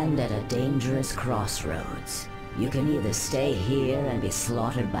stand at a dangerous crossroads. You can either stay here and be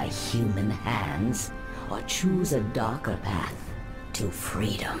slaughtered by human hands, or choose a darker path to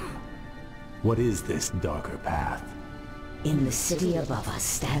freedom. What is this darker path? In the city above us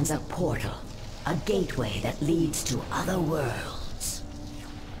stands a portal, a gateway that leads to other worlds.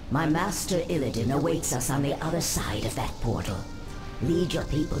 My master Illidan awaits us on the other side of that portal. Lead your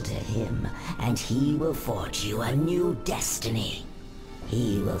people to him, and he will forge you a new destiny.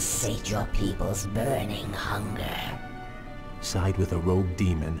 He will sate your people's burning hunger. Side with a rogue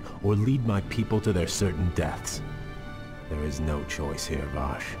demon, or lead my people to their certain deaths. There is no choice here,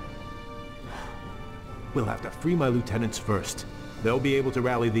 Vash. We'll have to free my lieutenants first. They'll be able to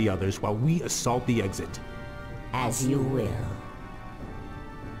rally the others while we assault the exit. As you will.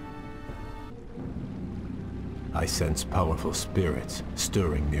 I sense powerful spirits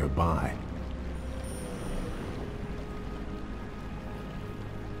stirring nearby.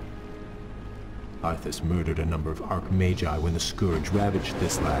 Arthas murdered a number of Archmagi when the Scourge ravaged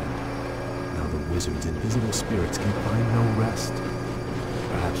this land. Now the wizard's invisible spirits can find no rest.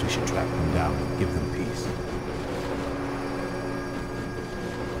 Perhaps we should track them down and give them peace.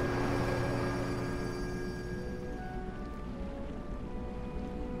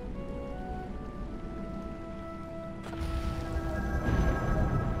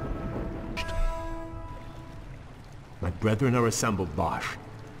 My brethren are assembled, Vash.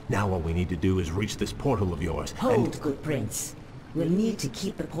 Now all we need to do is reach this portal of yours. Hold, good prince. We'll need to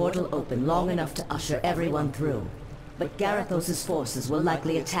keep the portal open long enough to usher everyone through. But Garithos' forces will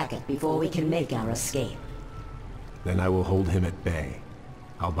likely attack it before we can make our escape. Then I will hold him at bay.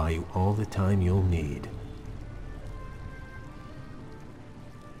 I'll buy you all the time you'll need.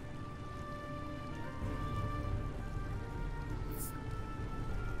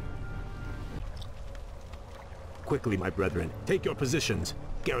 Quickly, my brethren, take your positions.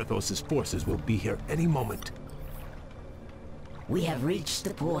 Garithos' forces will be here any moment. We have reached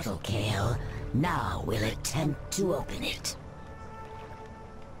the portal, Kale. Now we'll attempt to open it.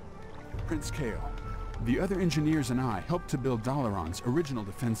 Prince Kale, the other engineers and I helped to build Dalaran's original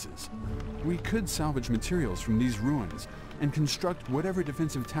defenses. We could salvage materials from these ruins and construct whatever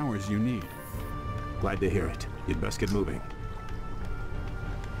defensive towers you need. Glad to hear it. You'd best get moving.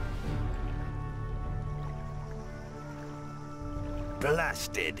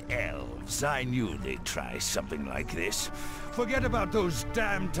 Blasted elves. I knew they'd try something like this. Forget about those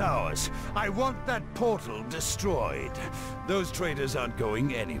damn towers. I want that portal destroyed. Those traitors aren't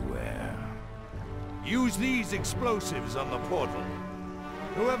going anywhere. Use these explosives on the portal.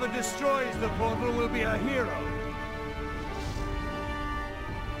 Whoever destroys the portal will be a hero.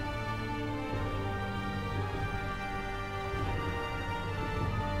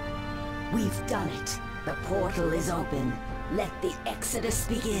 We've done it. The portal is open. Let the exodus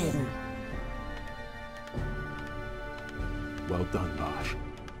begin. Well done, Vash.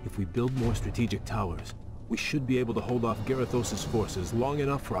 If we build more strategic towers, we should be able to hold off Garithos' forces long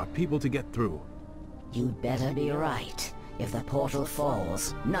enough for our people to get through. You'd better be right. If the portal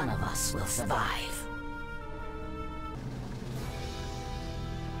falls, none of us will survive.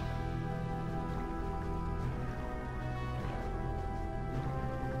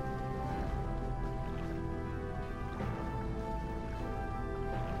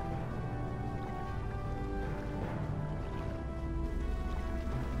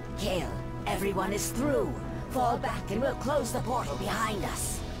 Kale, everyone is through. Fall back and we'll close the portal behind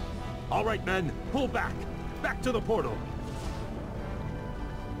us. All right, men, pull back. Back to the portal.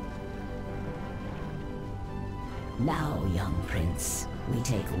 Now, young prince, we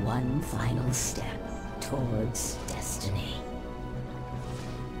take one final step towards destiny.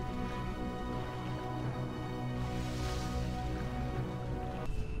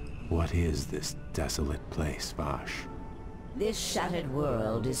 What is this desolate place, Vash? This shattered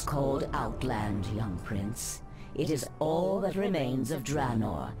world is called Outland, young prince. It is all that remains of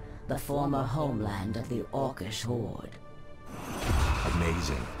Draenor, the former homeland of the Orcish Horde.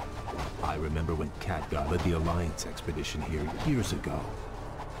 Amazing. I remember when Khadgar led the Alliance expedition here years ago.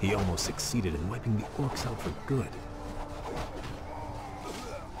 He almost succeeded in wiping the orcs out for good.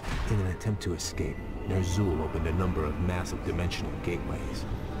 In an attempt to escape, Ner'zhul opened a number of massive dimensional gateways.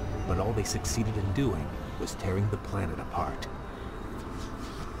 But all they succeeded in doing was tearing the planet apart.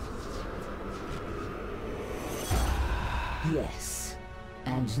 Yes.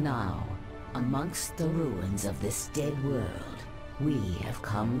 And now, amongst the ruins of this dead world, we have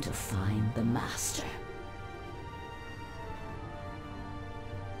come to find the Master.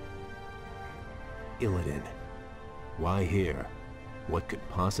 Illidan. Why here? What could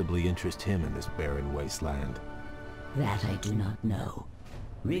possibly interest him in this barren wasteland? That I do not know.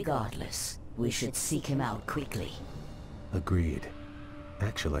 Regardless, we should seek him out quickly. Agreed.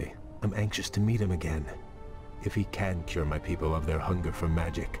 Actually, I'm anxious to meet him again. If he can cure my people of their hunger for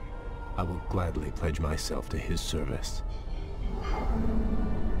magic, I will gladly pledge myself to his service.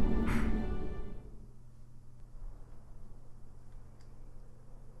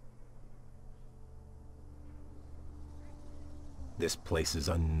 This place is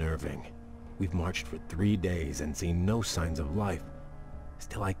unnerving. We've marched for 3 days and seen no signs of life.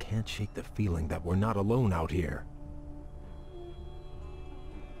 Still, I can't shake the feeling that we're not alone out here.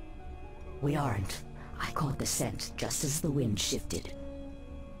 We aren't. I caught the scent just as the wind shifted.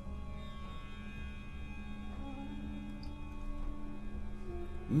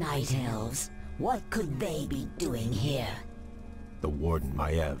 Night Elves, what could they be doing here? The Warden,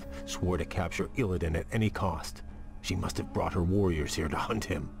 Maiev, swore to capture Illidan at any cost. She must have brought her warriors here to hunt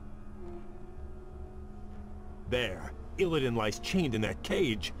him. There! Illidan lies chained in that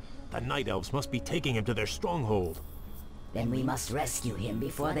cage! The Night Elves must be taking him to their stronghold. Then we must rescue him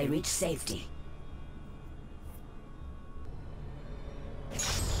before they reach safety.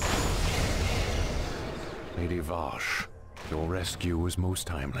 Lady Vash, your rescue was most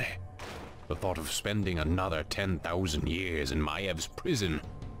timely. The thought of spending another 10,000 years in Maiev's prison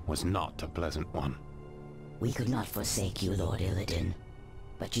was not a pleasant one. We could not forsake you, Lord Illidan,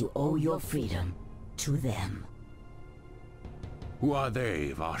 but you owe your freedom to them. Who are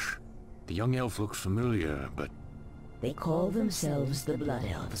they, Vash? The young elf looks familiar, but... They call themselves the Blood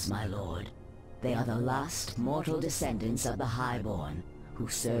Elves, my lord. They are the last mortal descendants of the Highborn, who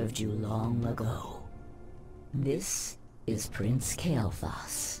served you long ago. This is Prince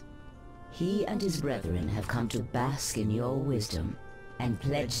Kael'thas. He and his brethren have come to bask in your wisdom and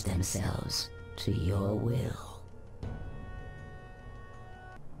pledge themselves to your will.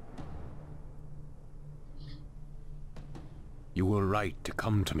 You were right to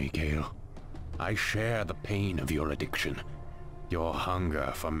come to me, Kael. I share the pain of your addiction, your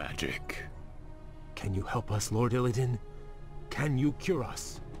hunger for magic. Can you help us, Lord Illidan? Can you cure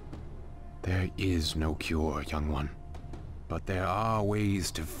us? There is no cure, young one. But there are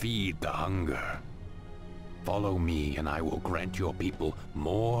ways to feed the hunger. Follow me and I will grant your people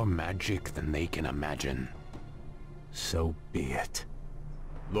more magic than they can imagine. So be it.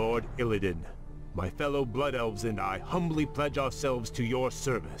 Lord Illidan, my fellow Blood Elves and I humbly pledge ourselves to your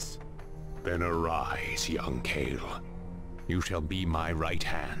service. Then arise, young Kael. You shall be my right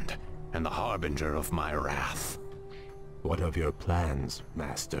hand, and the harbinger of my wrath. What of your plans,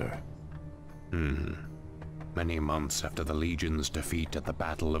 Master? Many months after the Legion's defeat at the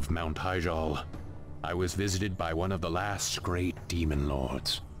Battle of Mount Hyjal, I was visited by one of the last great demon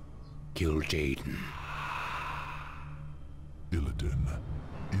lords, Kil'jaeden. Illidan,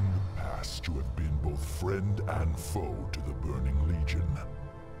 in the past you have been both friend and foe to the Burning Legion.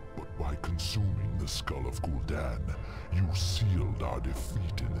 But by consuming the skull of Gul'dan, you sealed our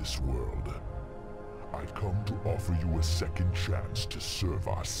defeat in this world. I've come to offer you a second chance to serve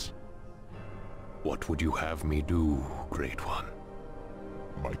us. What would you have me do, Great One?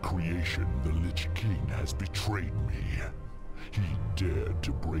 My creation, the Lich King, has betrayed me. He dared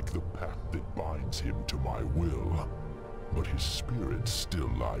to break the pact that binds him to my will. But his spirit still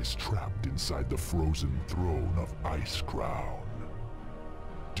lies trapped inside the frozen throne of Icecrown.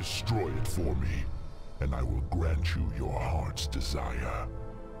 Destroy it for me, and I will grant you your heart's desire.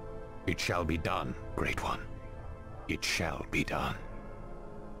 It shall be done, Great One. It shall be done.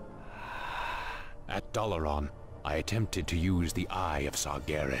 At Dalaran, I attempted to use the Eye of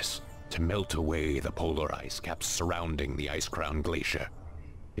Sargeras to melt away the polar ice caps surrounding the Icecrown Glacier.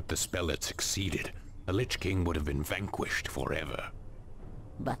 If the spell had succeeded, the Lich King would have been vanquished forever.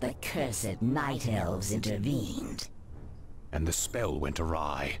 But the cursed Night Elves intervened. And the spell went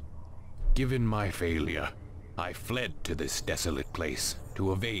awry. Given my failure, I fled to this desolate place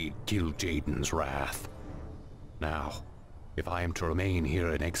to evade Kil'jaeden's wrath. Now, if I am to remain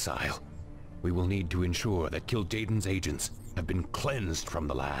here in exile, we will need to ensure that Kil'jaeden's agents have been cleansed from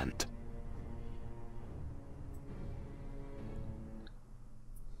the land.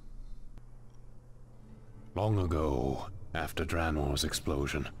 Long ago, after Draenor's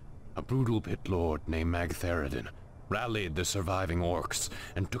explosion, a brutal pit lord named Magtheridin rallied the surviving orcs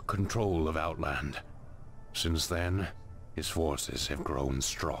and took control of Outland. Since then, his forces have grown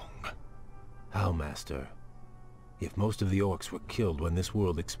strong. How, Master? If most of the orcs were killed when this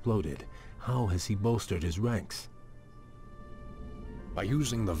world exploded, how has he bolstered his ranks? By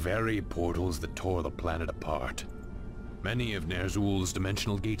using the very portals that tore the planet apart. Many of Ner'zhul's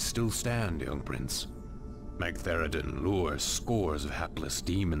dimensional gates still stand, young prince. Magtheridin lures scores of hapless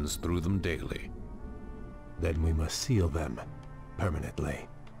demons through them daily. Then we must seal them, permanently.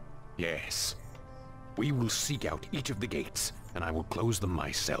 Yes. We will seek out each of the gates, and I will close them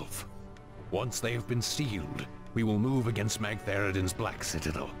myself. Once they have been sealed, we will move against Magtheridin's Black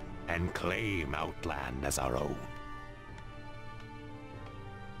Citadel, and claim Outland as our own.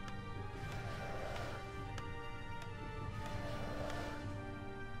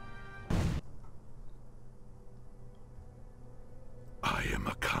 I am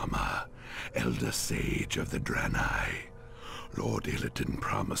Akama, Elder Sage of the Draenei. Lord Illidan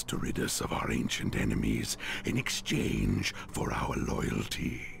promised to rid us of our ancient enemies in exchange for our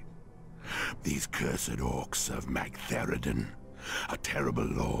loyalty. These cursed orcs of Magtheridin, a terrible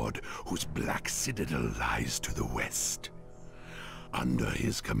lord whose Black Citadel lies to the west. Under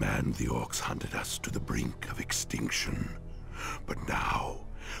his command, the orcs hunted us to the brink of extinction. But now,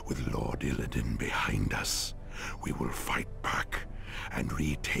 with Lord Illidan behind us, we will fight back and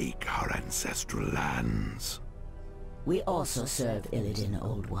retake our ancestral lands. We also serve Illidan,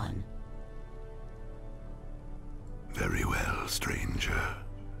 Old One. Very well, stranger.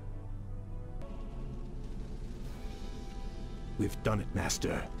 We've done it,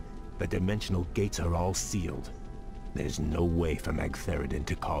 Master. The dimensional gates are all sealed. There's no way for Magtheridin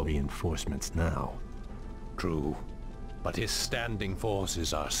to call reinforcements now. True, but his standing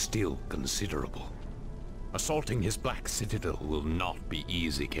forces are still considerable. Assaulting his Black Citadel will not be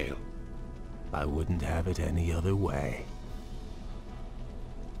easy, Kael. I wouldn't have it any other way.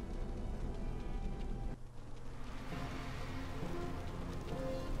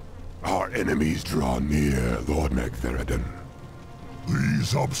 Our enemies draw near, Lord Magtheridin.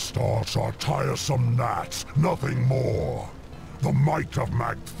 These upstarts are tiresome gnats, nothing more. The might of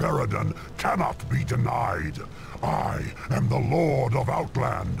Magtheridin cannot be denied. I am the Lord of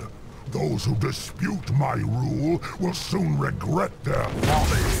Outland. Those who dispute my rule will soon regret their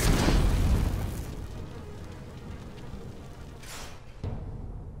folly.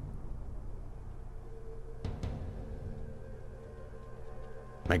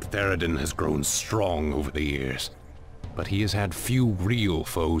 Magtheridin has grown strong over the years, but he has had few real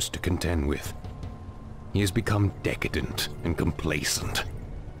foes to contend with. He has become decadent and complacent.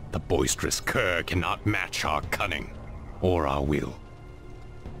 The boisterous cur cannot match our cunning or our will.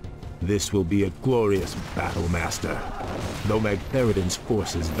 This will be a glorious battle, Master. Though Magtheridin's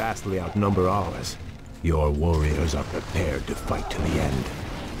forces vastly outnumber ours, your warriors are prepared to fight to the end.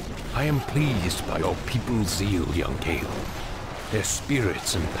 I am pleased by your people's zeal, young Kael. Their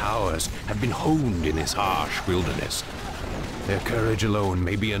spirits and powers have been honed in this harsh wilderness. Their courage alone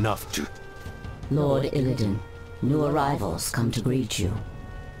may be enough to... Lord Illidan, new arrivals come to greet you.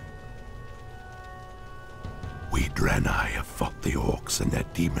 We Draenei have fought the orcs and their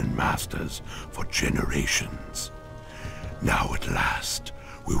demon masters for generations. Now at last,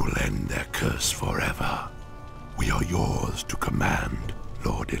 we will end their curse forever. We are yours to command,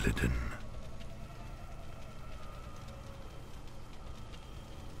 Lord Illidan.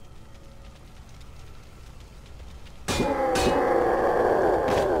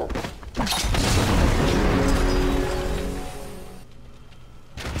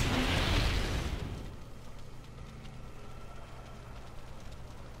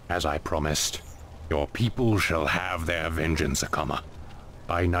 As I promised, your people shall have their vengeance, Akama.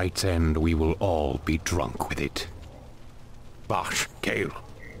 By night's end, we will all be drunk with it. Bash, Kael,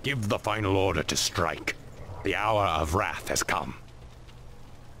 give the final order to strike. The hour of wrath has come.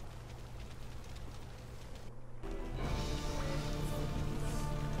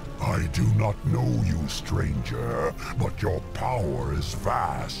 I do not know you, stranger, but your power is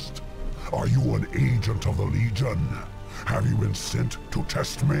vast. Are you an agent of the Legion? Have you been sent to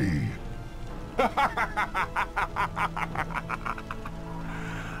test me?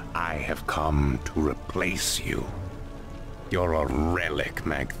 I have come to replace you. You're a relic,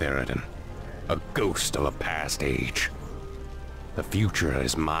 Magtheridin. A ghost of a past age. The future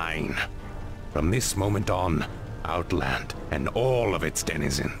is mine. From this moment on, Outland and all of its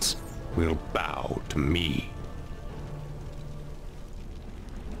denizens will bow to me.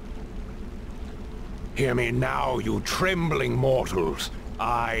 Hear me now, you trembling mortals.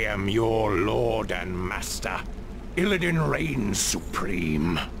 I am your lord and master. Illidan reigns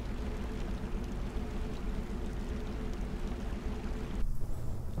supreme.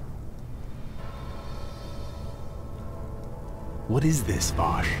 What is this,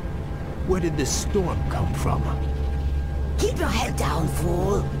 Vash? Where did this storm come from? Keep your head down,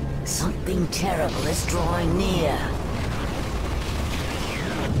 fool. Something terrible is drawing near.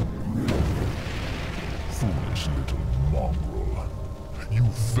 Foolish little mongrel. You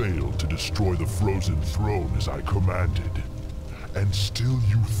failed to destroy the frozen throne as I commanded. And still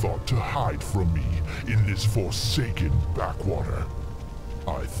you thought to hide from me in this forsaken backwater.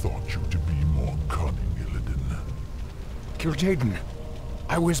 I thought you to be more cunning, Illidan. Kil'jaeden,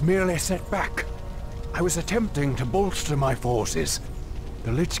 I was merely set back. I was attempting to bolster my forces.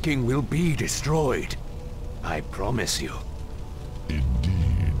 The Lich King will be destroyed. I promise you.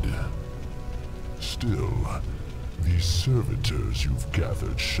 Indeed. Still, these servitors you've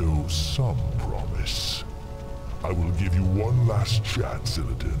gathered show some promise. I will give you one last chance,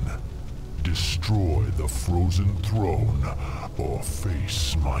 Illidan. Destroy the frozen throne, or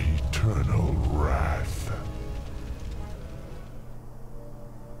face my eternal wrath.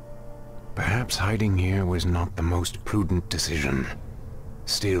 Perhaps hiding here was not the most prudent decision.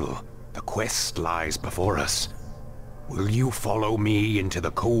 Still, the quest lies before us. Will you follow me into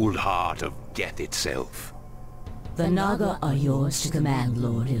the cold heart of death itself? The Naga are yours to command,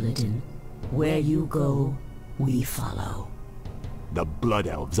 Lord Illidan. Where you go, we follow. The Blood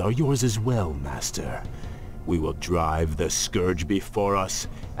Elves are yours as well, Master. We will drive the Scourge before us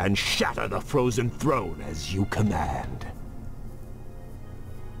and shatter the frozen throne as you command.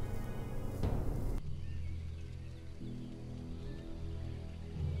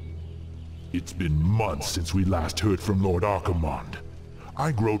 It's been months since we last heard from Lord Archimonde.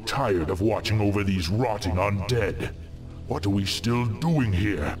 I grow tired of watching over these rotting undead. What are we still doing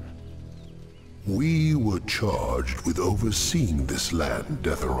here? We were charged with overseeing this land,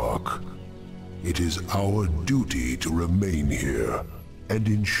 Deatherrock. It is our duty to remain here and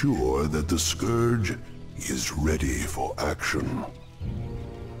ensure that the Scourge is ready for action.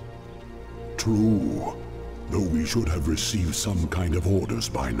 True, though we should have received some kind of orders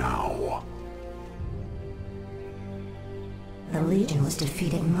by now. The Legion was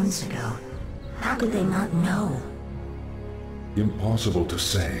defeated months ago. How could they not know? Impossible to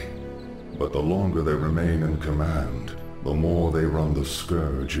say. But the longer they remain in command, the more they run the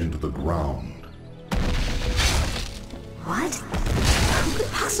Scourge into the ground. What? Who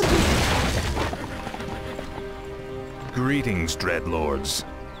could possibly... Greetings, Dreadlords.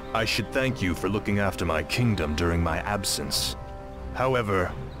 I should thank you for looking after my kingdom during my absence.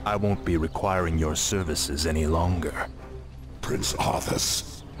 However, I won't be requiring your services any longer. Prince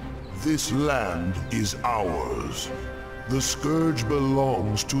Arthas, this land is ours. The Scourge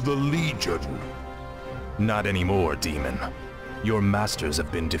belongs to the Legion. Not anymore, Demon. Your masters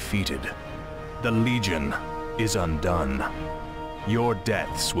have been defeated. The Legion is undone. Your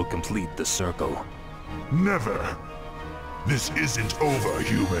deaths will complete the circle. Never! This isn't over,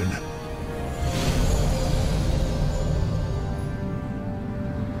 human.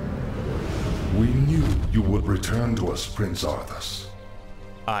 We knew you would return to us, Prince Arthas.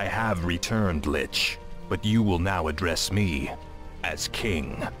 I have returned, Lich, but you will now address me as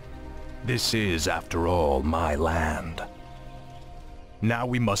king. This is, after all, my land. Now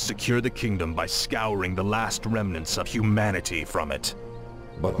we must secure the kingdom by scouring the last remnants of humanity from it.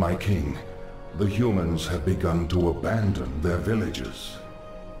 But my king, the humans have begun to abandon their villages.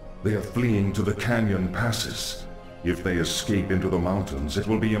 They are fleeing to the canyon passes. If they escape into the mountains, it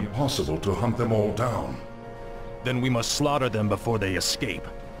will be impossible to hunt them all down. Then we must slaughter them before they escape.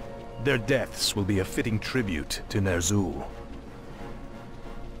 Their deaths will be a fitting tribute to Ner'zhul.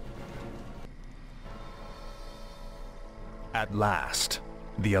 At last,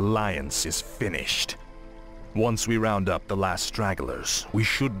 the Alliance is finished. Once we round up the last stragglers, we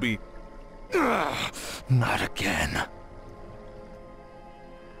should be... not again.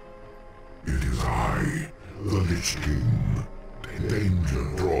 It is I, the Lich King.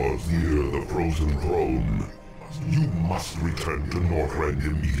 Danger draws near the frozen throne. You must return to Northrend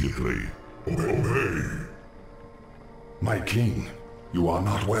immediately. Obey. My king, you are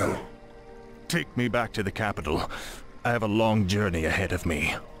not well. Take me back to the capital. I have a long journey ahead of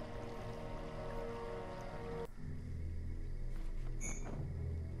me.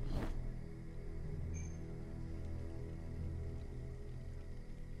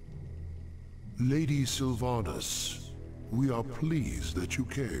 Lady Sylvanas, we are pleased that you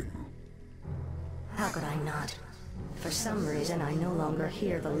came. How could I not? For some reason, I no longer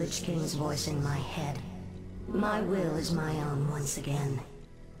hear the Lich King's voice in my head. My will is my own once again.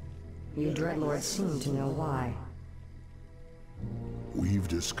 You Dreadlords seem to know why. We've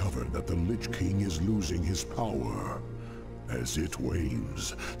discovered that the Lich King is losing his power. As it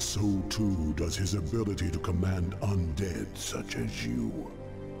wanes, so too does his ability to command undead such as you.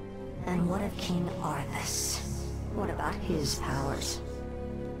 And what of King Arthas? What about his powers?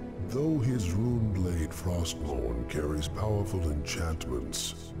 Though his rune-blade Frostmourne carries powerful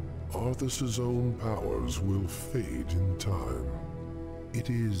enchantments, Arthas's own powers will fade in time. It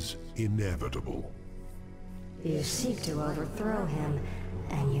is inevitable. You seek to overthrow him,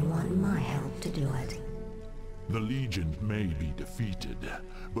 and you want my help to do it. The Legion may be defeated,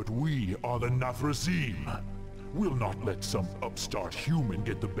 but we are the Nathrezim. We'll not let some upstart human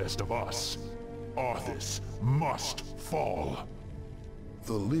get the best of us. Arthas must fall.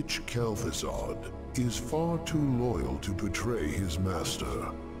 The Lich Kel'Thuzad is far too loyal to betray his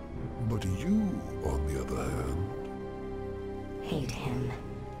master. But you, on the other hand... Hate him.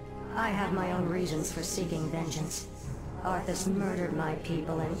 I have my own reasons for seeking vengeance. Arthas murdered my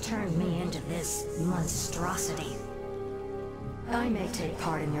people and turned me into this monstrosity. I may take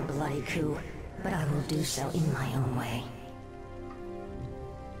part in your bloody coup, but I will do so in my own way.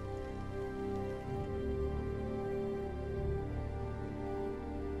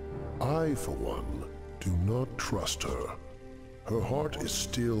 I, for one, do not trust her. Her heart is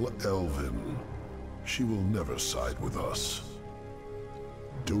still elven. She will never side with us.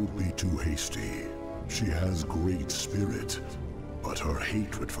 Don't be too hasty. She has great spirit, but her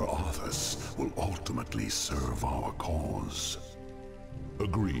hatred for Arthas will ultimately serve our cause.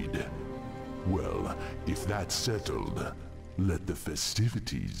 Agreed. Well, if that's settled, let the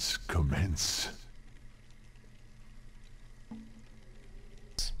festivities commence.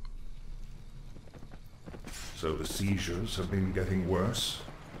 So the seizures have been getting worse?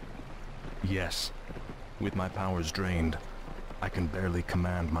 Yes. With my powers drained, I can barely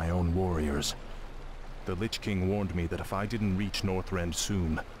command my own warriors. The Lich King warned me that if I didn't reach Northrend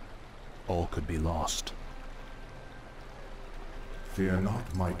soon, all could be lost. Fear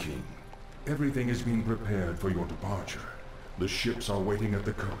not, my king. Everything is being prepared for your departure. The ships are waiting at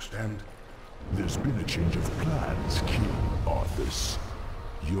the coast, and... There's been a change of plans, King Arthas.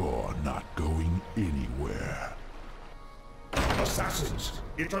 You're not going anywhere. Assassins!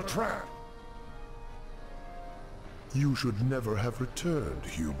 It's a trap! You should never have returned,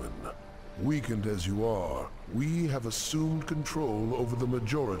 human. Weakened as you are, we have assumed control over the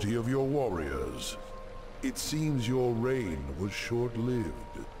majority of your warriors. It seems your reign was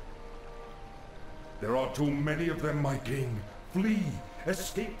short-lived. There are too many of them, my king. Flee!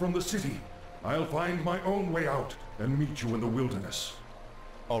 Escape from the city! I'll find my own way out and meet you in the wilderness.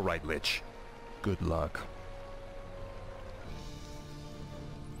 All right, Lich. Good luck.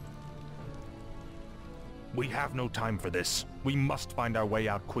 We have no time for this. We must find our way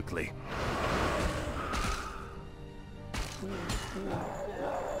out quickly.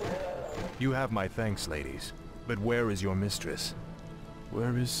 You have my thanks, ladies. But where is your mistress?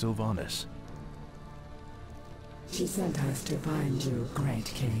 Where is Sylvanas? She sent us to find you, great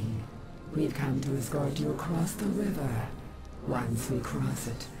king. We've come to escort you across the river. Once we cross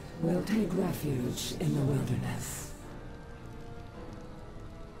it, we'll take refuge in the wilderness.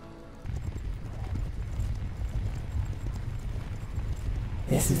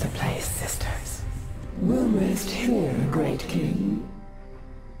 This is the place, sisters. We'll rest here, great king.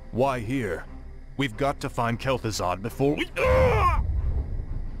 Why here? We've got to find Kel'Thuzad before we... You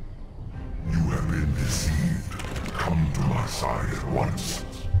have been deceived. Come to my side at once.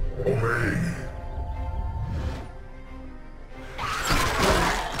 Obey.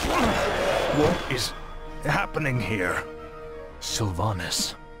 What is happening here?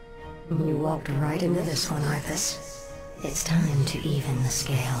 Sylvanas. You walked right into this one, Arthas. It's time to even the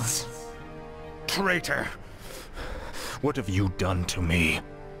scales. Traitor! What have you done to me?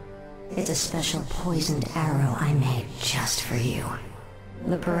 It's a special poisoned arrow I made just for you.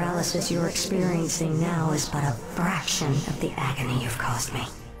 The paralysis you're experiencing now is but a fraction of the agony you've caused me.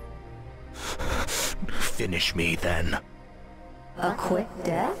 Finish me, then. A quick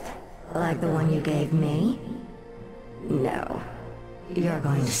death? Like the one you gave me? No. You're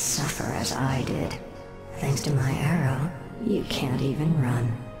going to suffer as I did. Thanks to my arrow, you can't even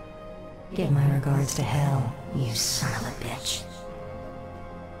run. Give my regards to Hell, you son of a bitch.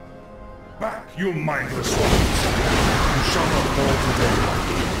 Back, you mindless ones! You shall not fall today.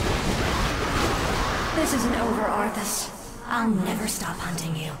 This isn't over, Arthas. I'll never stop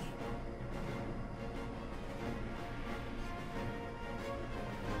hunting you.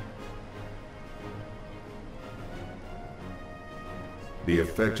 The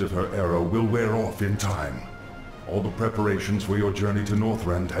effect of her arrow will wear off in time. All the preparations for your journey to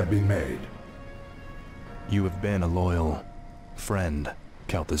Northrend have been made. You have been a loyal friend,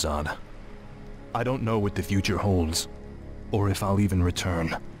 Kel'Thuzad. I don't know what the future holds, or if I'll even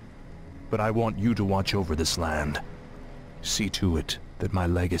return. But I want you to watch over this land. See to it that my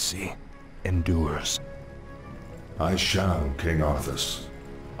legacy endures. I shall, King Arthas.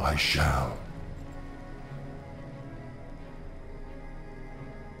 I shall.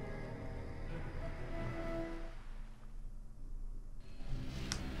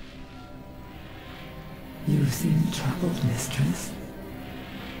 You seem troubled, mistress.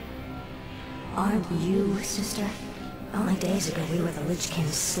 Aren't you, sister? Only days ago we were the Lich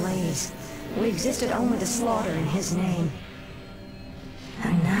King's slaves. We existed only to slaughter in his name.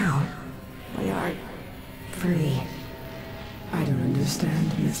 And now, we are free. I don't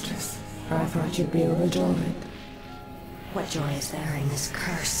understand, mistress. I thought you'd be overjoyed. What joy is there in this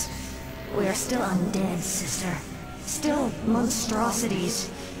curse? We are still undead, sister. Still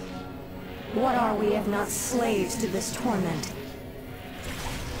monstrosities. What are we if not slaves to this torment?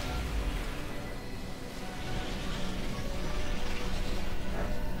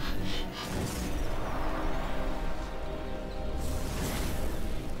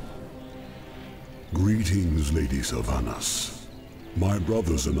 Greetings, Lady Sylvanas. My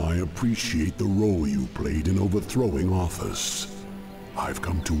brothers and I appreciate the role you played in overthrowing Arthas. I've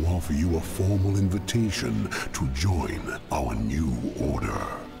come to offer you a formal invitation to join our new order.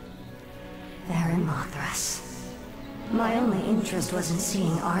 Mothras. My only interest was in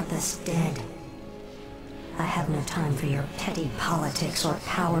seeing Arthas dead. I have no time for your petty politics or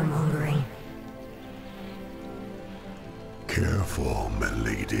power-mongering. Careful, my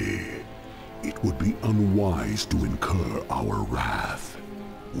lady. It would be unwise to incur our wrath.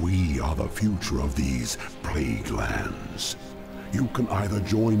 We are the future of these plague lands. You can either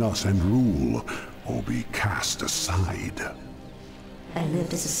join us and rule, or be cast aside. I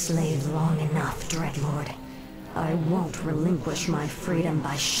lived as a slave long enough, Dreadlord. I won't relinquish my freedom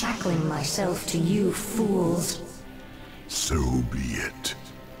by shackling myself to you fools. So be it.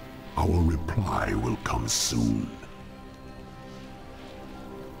 Our reply will come soon.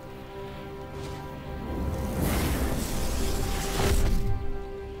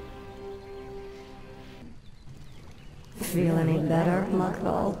 Feel any better,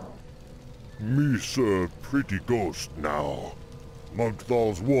 Muckthal? Me serve pretty ghost now.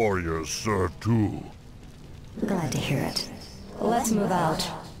 Munk'Thal's warriors serve too. Glad to hear it. Let's move out.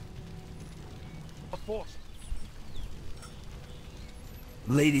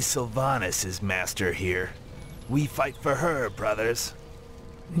 Lady Sylvanas is master here. We fight for her, brothers.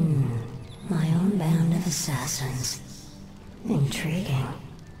 My own band of assassins. Intriguing.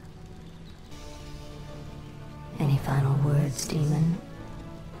 Any final words, demon?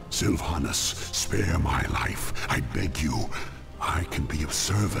 Sylvanas, spare my life. I beg you. I can be of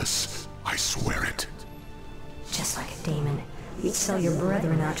service. I swear it. Just like a demon, you'd sell your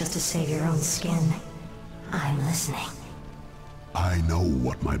brethren out just to save your own skin. I'm listening. I know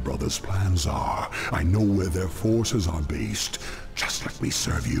what my brother's plans are. I know where their forces are based. Just let me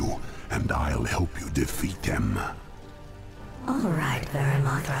serve you, and I'll help you defeat them. All right,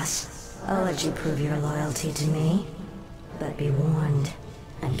 Mothras. I'll let you prove your loyalty to me. But be warned,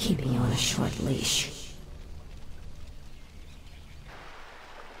 I'm keeping you on a short leash.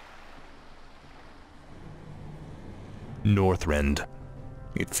 Northrend.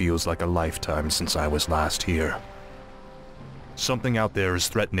 It feels like a lifetime since I was last here. Something out there is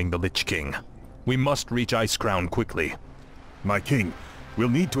threatening the Lich King. We must reach Icecrown quickly. My king, we'll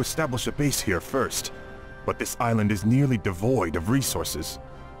need to establish a base here first. But this island is nearly devoid of resources.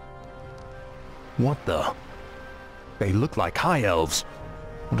 What the? They look like High Elves.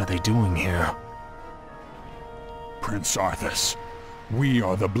 What are they doing here? Prince Arthas, we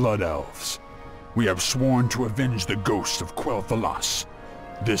are the Blood Elves. We have sworn to avenge the ghost of Quel'Thalas.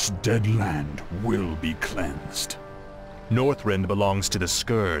 This dead land will be cleansed. Northrend belongs to the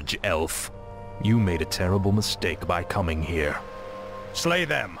Scourge, elf. You made a terrible mistake by coming here. Slay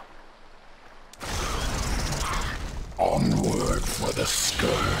them! Onward for the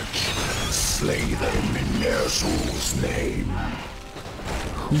Scourge. Slay them in Ner'zhul's name.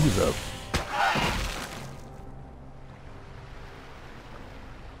 Who the...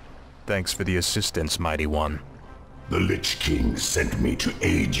 Thanks for the assistance, Mighty One. The Lich King sent me to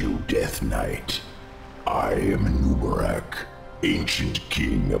aid you, Death Knight. I am Anubarak, ancient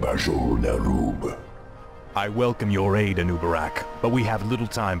king of Azul-Nerub. I welcome your aid, Anubarak, but we have little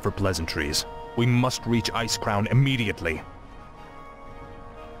time for pleasantries. We must reach Icecrown immediately.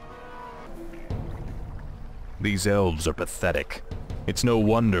 These elves are pathetic. It's no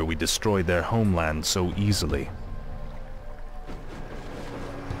wonder we destroyed their homeland so easily.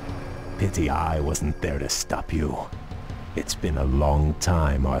 Pity I wasn't there to stop you. It's been a long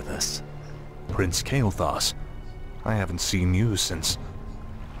time, Arthas. Prince Kael'thas, I haven't seen you since...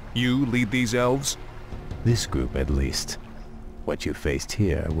 You lead these elves? This group, at least. What you faced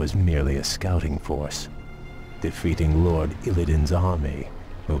here was merely a scouting force. Defeating Lord Illidan's army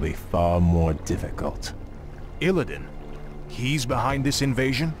will be far more difficult. Illidan? He's behind this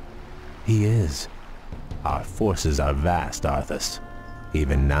invasion? He is. Our forces are vast, Arthas.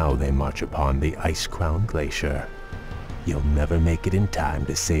 Even now they march upon the Ice-Crown Glacier. You'll never make it in time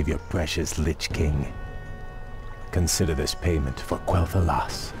to save your precious Lich King. Consider this payment for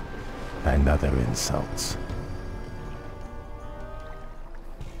Quel'Thalas and other insults.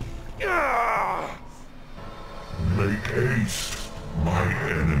 Make haste. My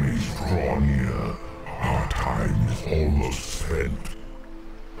enemies draw near. Our time is almost spent.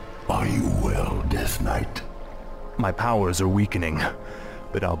 Are you well, Death Knight? My powers are weakening,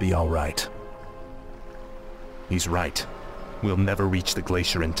 but I'll be all right. He's right. We'll never reach the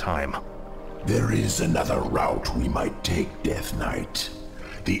glacier in time. There is another route we might take, Death Knight.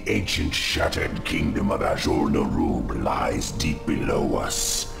 The ancient shattered kingdom of Azur-Narub lies deep below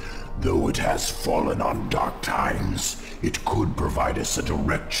us. Though it has fallen on dark times, it could provide us a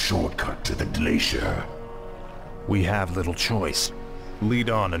direct shortcut to the glacier. We have little choice. Lead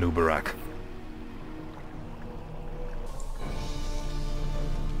on, Anub'arak.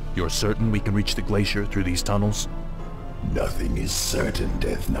 You're certain we can reach the glacier through these tunnels? Nothing is certain,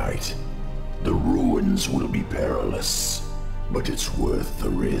 Death Knight. The ruins will be perilous, but it's worth the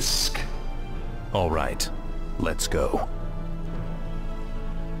risk. All right, let's go.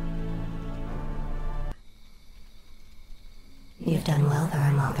 You've done well there,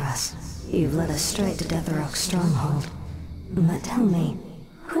 Amaldras. You've led us straight to Deathrok's stronghold. But tell me,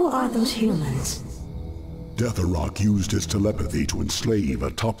 who are those humans? Deathrok used his telepathy to enslave a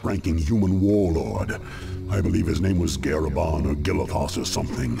top-ranking human warlord. I believe his name was Garaban or Gilithos or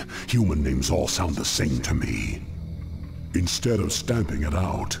something. Human names all sound the same to me. Instead of stamping it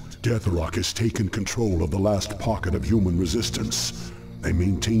out, Deathrok has taken control of the last pocket of human resistance. They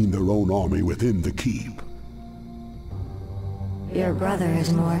maintain their own army within the keep. Your brother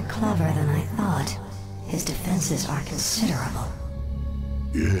is more clever than I thought. His defenses are considerable.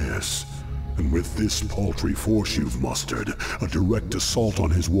 Yes, and with this paltry force you've mustered, a direct assault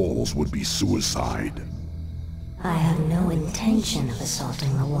on his walls would be suicide. I have no intention of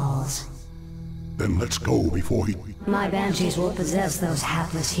assaulting the walls. Then let's go before he... My banshees will possess those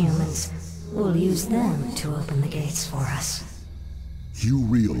hapless humans. We'll use them to open the gates for us. You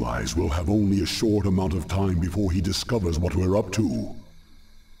realize we'll have only a short amount of time before he discovers what we're up to.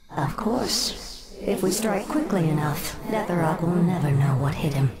 Of course. If we strike quickly enough, Deathrok will never know what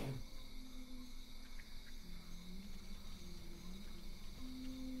hit him.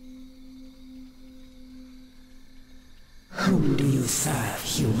 Whom do you serve,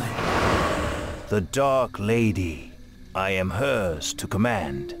 human? The Dark Lady. I am hers to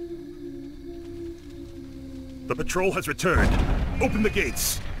command. The patrol has returned. Open the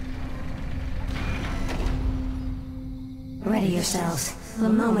gates. Ready yourselves. The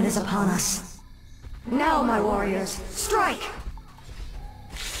moment is upon us. Now, my warriors, strike!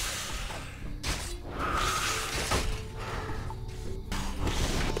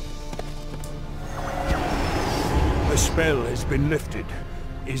 The spell has been lifted.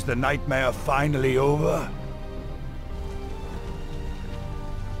 Is the nightmare finally over?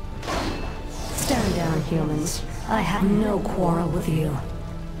 Stand down, humans. I have no quarrel with you.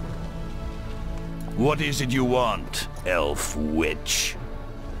 What is it you want, elf witch?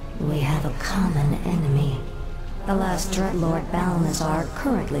 We have a common enemy. The last Dreadlord Balnazar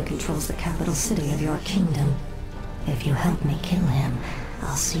currently controls the capital city of your kingdom. If you help me kill him,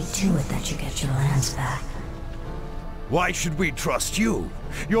 I'll see to it that you get your lands back. Why should we trust you?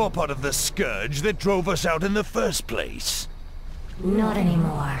 You're part of the scourge that drove us out in the first place. Not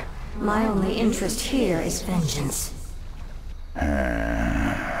anymore. My only interest here is vengeance.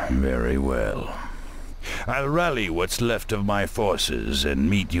 Very well. I'll rally what's left of my forces and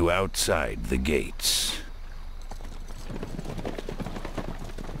meet you outside the gates.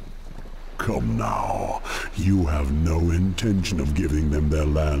 Come now. You have no intention of giving them their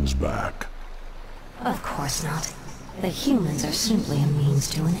lands back. Of course not. The humans are simply a means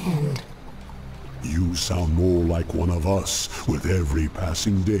to an end. You sound more like one of us with every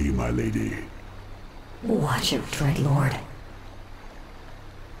passing day, my lady. Watch it, Dreadlord.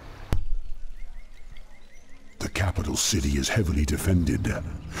 The capital city is heavily defended.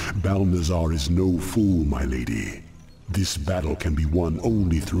 Balnazar is no fool, my lady. This battle can be won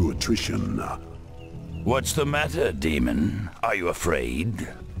only through attrition. What's the matter, demon? Are you afraid?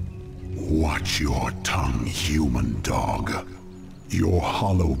 Watch your tongue, human dog. Your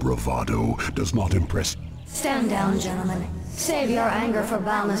hollow bravado does not impress. Stand down, gentlemen. Save your anger for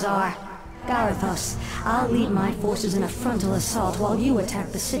Balnazar. Garithos, I'll lead my forces in a frontal assault while you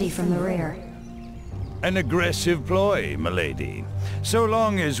attack the city from the rear. An aggressive ploy, milady. So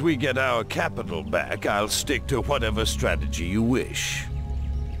long as we get our capital back, I'll stick to whatever strategy you wish.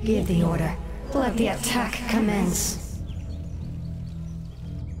 Give the order. Let the attack commence.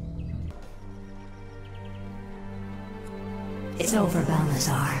 It's over,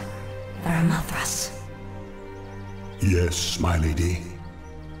 Balnazar. Varamothras. Yes, my lady.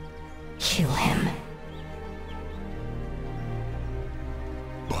 Kill him.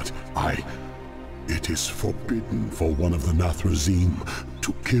 But it is forbidden for one of the Nathrazim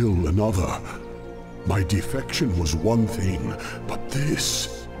to kill another. My defection was one thing, but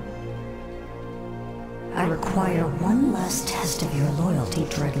this... I require one last test of your loyalty,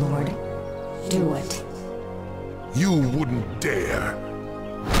 Dreadlord. Do it. You wouldn't dare.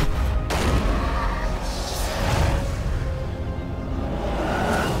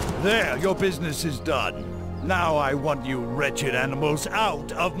 There, your business is done. Now I want you wretched animals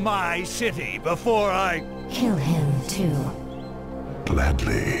out of my city before I... Kill him, too.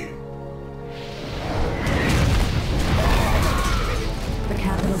 Gladly. The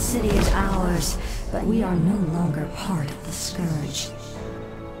capital city is ours, but we are no longer part of the Scourge.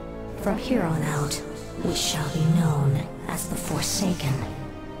 From here on out, we shall be known as the Forsaken.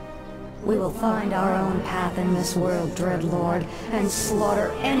 We will find our own path in this world, Dreadlord, and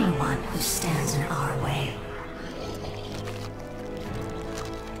slaughter anyone who stands in our way.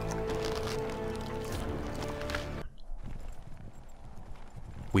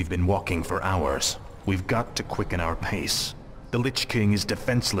 We've been walking for hours. We've got to quicken our pace. The Lich King is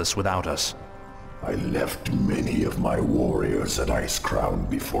defenseless without us. I left many of my warriors at Icecrown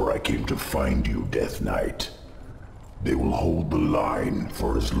before I came to find you, Death Knight. They will hold the line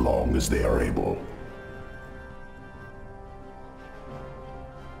for as long as they are able.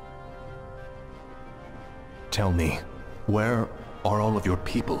 Tell me, where are all of your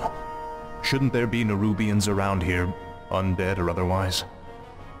people? Shouldn't there be Nerubians around here, undead or otherwise?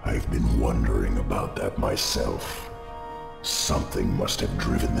 I've been wondering about that myself. Something must have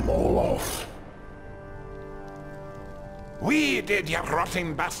driven them all off. We did, you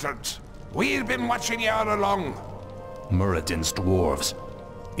rotting bastards! We've been watching you all along! Muradin's dwarves.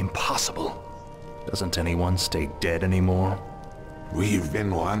 Impossible. Doesn't anyone stay dead anymore? We've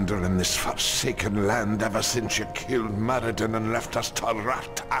been wandering this forsaken land ever since you killed Muradin and left us to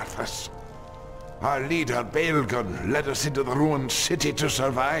rot Arthas. Our leader, Baelgun, led us into the ruined city to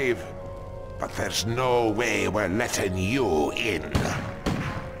survive. But there's no way we're letting you in.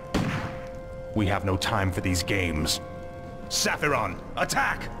 We have no time for these games. Saphiron,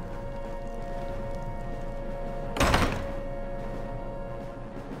 attack!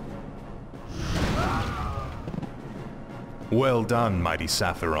 Well done, mighty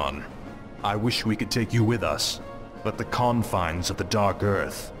Saphiron. I wish we could take you with us, but the confines of the Dark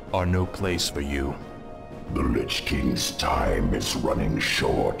Earth are no place for you. The Lich King's time is running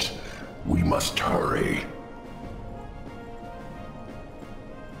short. We must hurry.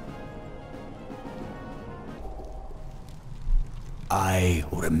 I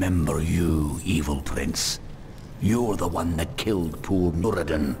remember you, evil prince. You're the one that killed poor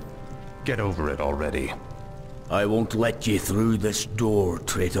Muradin. Get over it already. I won't let you through this door,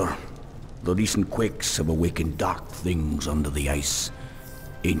 traitor. The recent quakes have awakened dark things under the ice.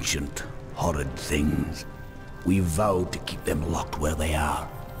 Ancient, horrid things. We vowed to keep them locked where they are.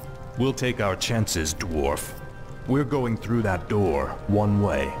 We'll take our chances, dwarf. We're going through that door, one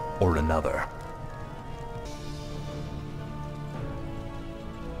way or another.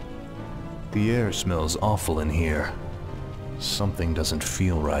 The air smells awful in here. Something doesn't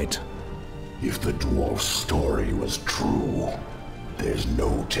feel right. If the dwarf's story was true, there's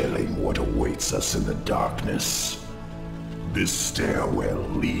no telling what awaits us in the darkness. This stairwell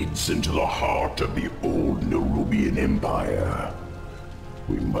leads into the heart of the old Nerubian Empire.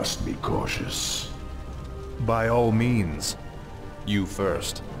 We must be cautious. By all means. You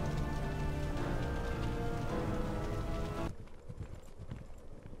first.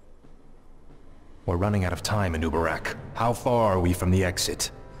 We're running out of time, Anubarak. How far are we from the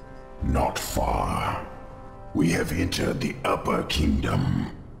exit? Not far. We have entered the Upper Kingdom.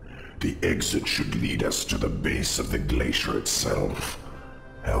 The exit should lead us to the base of the glacier itself.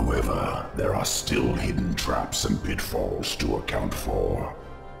 However, there are still hidden traps and pitfalls to account for.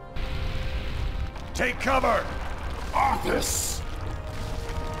 Take cover! Arthas!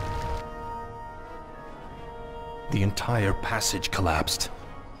 The entire passage collapsed.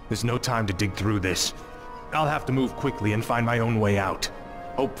 There's no time to dig through this. I'll have to move quickly and find my own way out.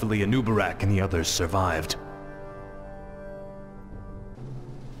 Hopefully Anubarak and the others survived.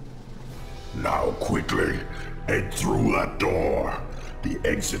 Now quickly, head through that door. The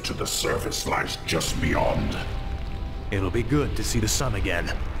exit to the surface lies just beyond. It'll be good to see the sun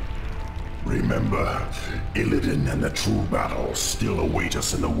again. Remember, Illidan and the true battle still await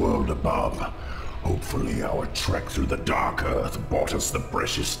us in the world above. Hopefully our trek through the Dark Earth bought us the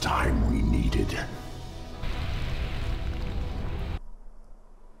precious time we needed.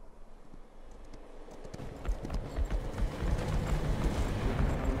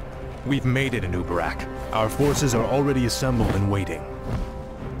 We've made it, Anubarak. Our forces are already assembled and waiting.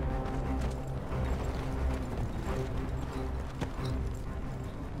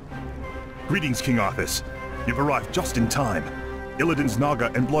 Greetings, King Arthas. You've arrived just in time. Illidan's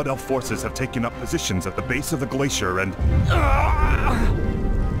Naga and Blood Elf forces have taken up positions at the base of the glacier and...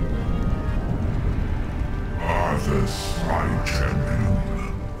 Arthas, my champion.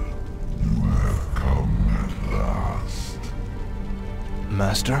 You have come at last.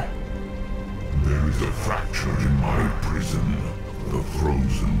 Master? There is a fracture in my prison, the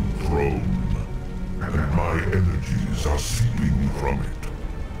Frozen Throne, and my energies are seeping from it.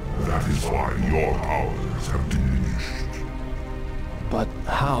 That is why your powers have diminished. But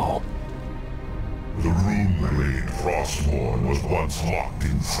how? The rune blade Frostmourne was once locked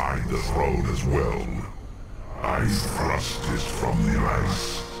inside the throne as well. I thrust it from the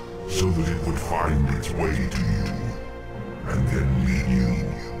ice, so that it would find its way to you, and then lead you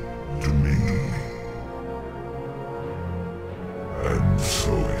to me. And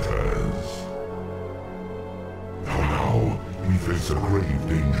so it has. Now we face a grave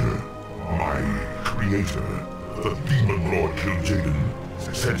danger. My creator, the Demon Lord Kil'jaeden,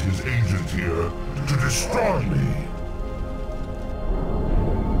 sent his agent here to destroy me.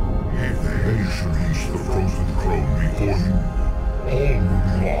 If they should reach the Frozen Throne before you, all will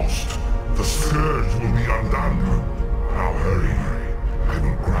be lost. The Scourge will be undone. Now hurry. I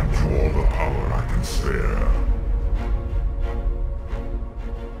will grant you all the power I can spare.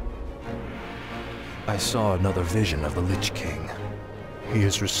 I saw another vision of the Lich King. He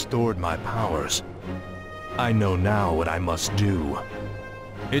has restored my powers. I know now what I must do.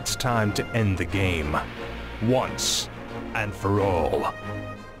 It's time to end the game. Once and for all.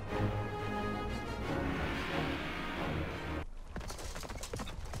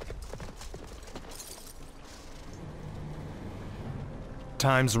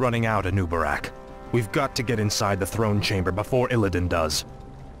 Time's running out, Anubarak. We've got to get inside the throne chamber before Illidan does.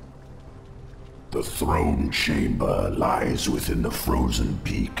 The throne chamber lies within the frozen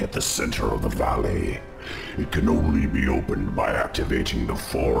peak at the center of the valley. It can only be opened by activating the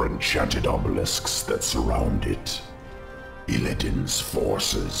 4 enchanted obelisks that surround it. Illidan's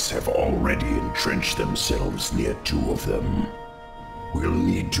forces have already entrenched themselves near 2 of them. We'll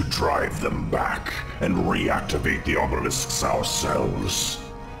need to drive them back and reactivate the obelisks ourselves.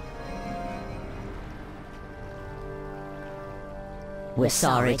 We're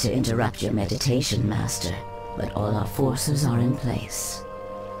sorry to interrupt your meditation, Master, but all our forces are in place.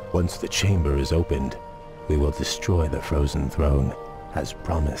 Once the chamber is opened, we will destroy the Frozen Throne, as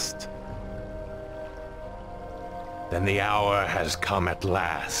promised. Then the hour has come at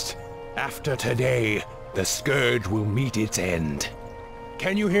last. After today, the Scourge will meet its end.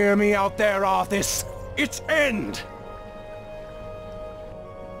 Can you hear me out there, Arthas? Its end!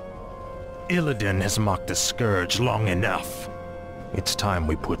 Illidan has mocked the Scourge long enough. It's time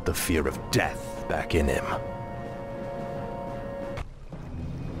we put the fear of death back in him.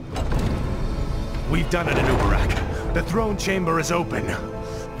 We've done it, Anubarak. The throne chamber is open.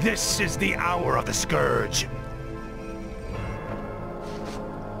 This is the hour of the Scourge.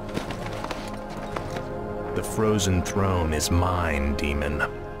 The Frozen Throne is mine, demon.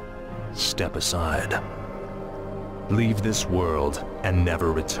 Step aside. Leave this world and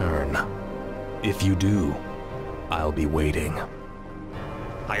never return. If you do, I'll be waiting.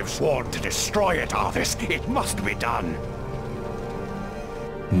 I have sworn to destroy it, Arthas. It must be done.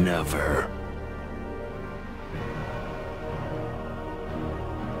 Never.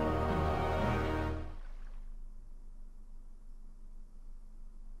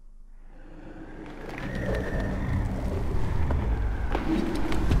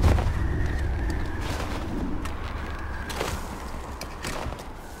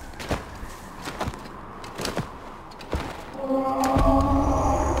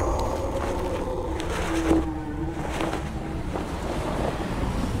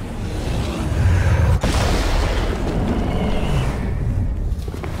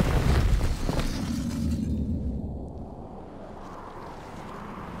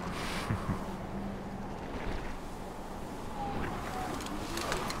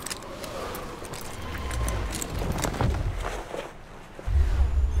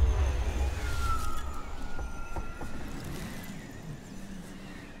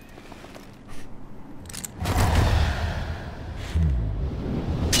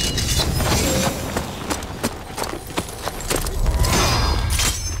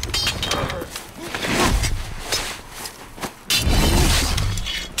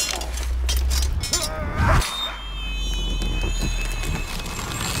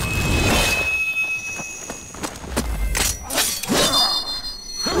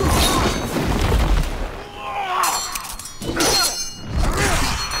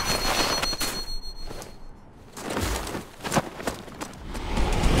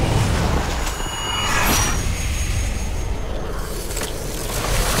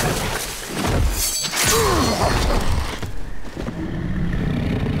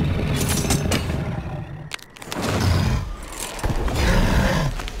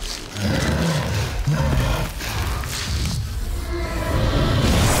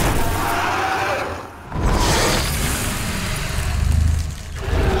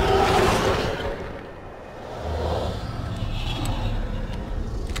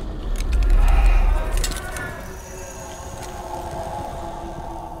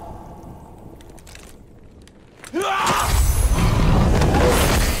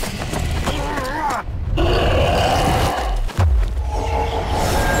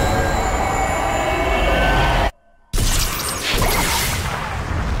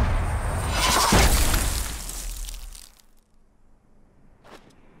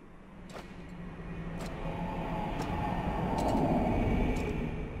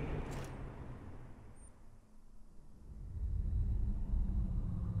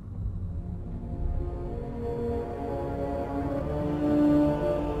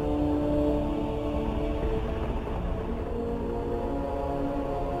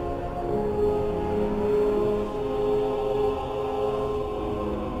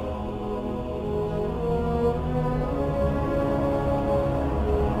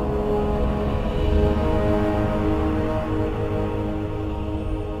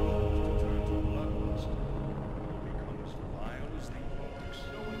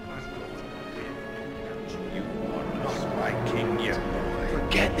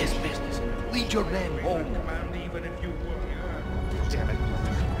 Forget this business. Lead your men home. Even if you were. Damn it.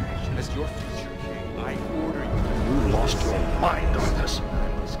 As your future king, I order you. You lost your mind on this. I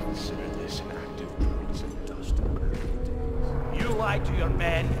must consider this an act of treason, dust and earth. You lied to your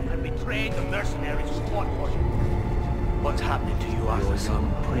men and betrayed the mercenaries who fought for you. What's happening to you, Arthur? Your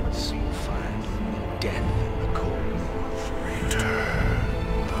young prince will find death in the cold. Return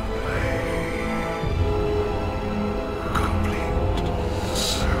the way. Complete the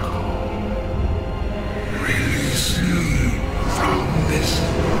circle. Release me from this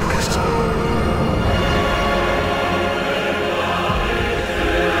prison.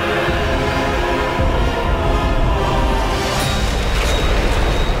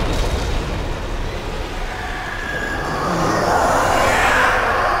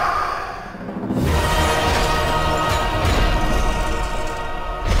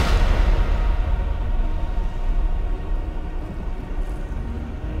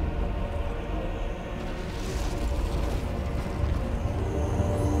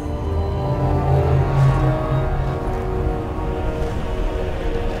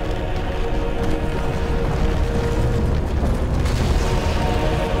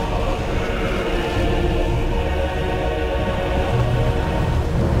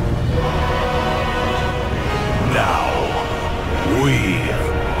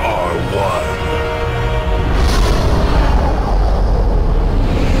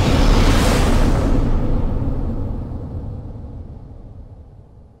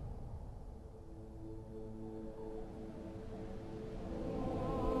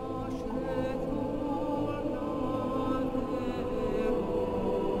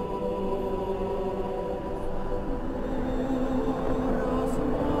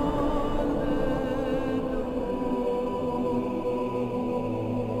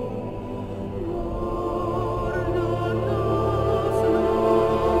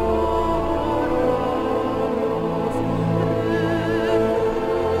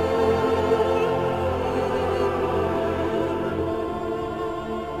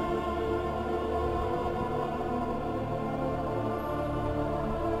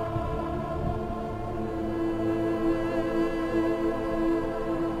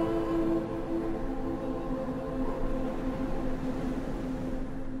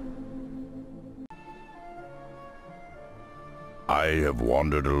 I have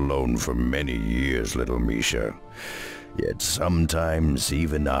wandered alone for many years, little Misha. Yet sometimes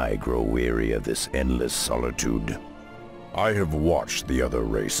even I grow weary of this endless solitude. I have watched the other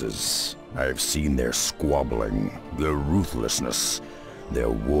races. I have seen their squabbling, their ruthlessness. Their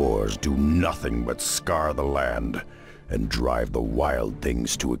wars do nothing but scar the land and drive the wild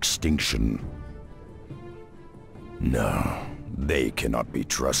things to extinction. No, they cannot be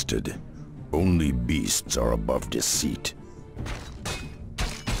trusted. Only beasts are above deceit.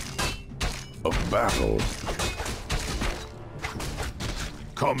 A battle.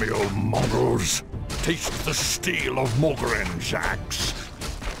 Come, you mongrels. Taste the steel of Mogren's axe.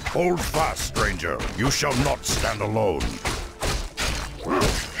 Hold fast, stranger. You shall not stand alone.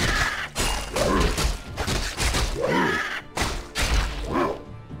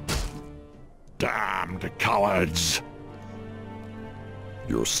 Damned cowards!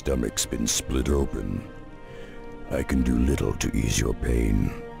 Your stomach's been split open. I can do little to ease your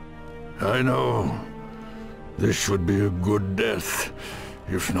pain. I know. This would be a good death,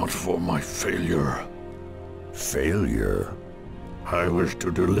 if not for my failure. Failure? I was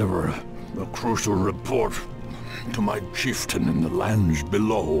to deliver a crucial report to my chieftain in the lands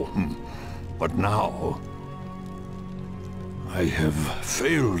below. But now, I have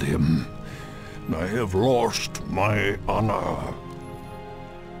failed him. I have lost my honor.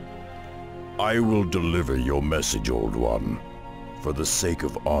 I will deliver your message, Old One. For the sake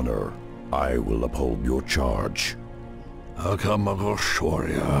of honor, I will uphold your charge. Akamagosh,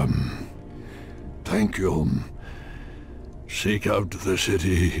 warrior. Thank you. Seek out the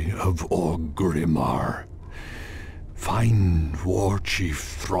city of Orgrimmar. Find War Chief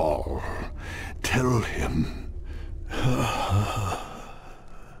Thrall. Tell him.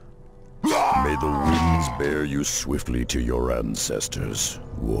 May the winds bear you swiftly to your ancestors,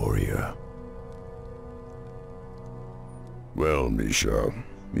 warrior. Well, Misha,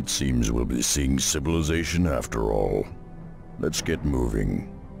 it seems we'll be seeing civilization after all. Let's get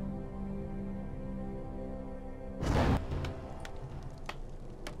moving.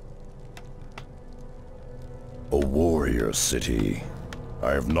 A warrior city.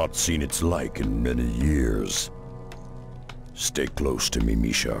 I have not seen its like in many years. Stay close to me,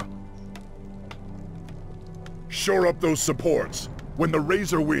 Misha. Shore up those supports. When the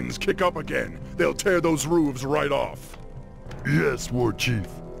Razor winds kick up again, they'll tear those roofs right off. Yes, War Chief.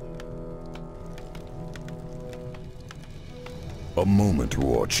 A moment,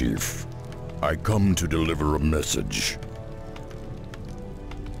 War Chief. I come to deliver a message.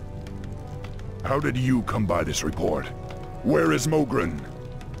 How did you come by this report? Where is Mogren?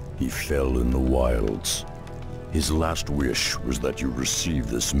 He fell in the wilds. His last wish was that you receive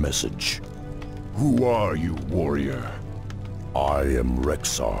this message. Who are you, warrior? I am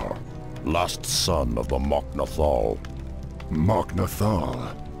Rexar, last son of the Mok'Nathal.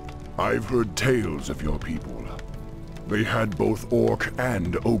 Mok'Nathal? I've heard tales of your people. They had both orc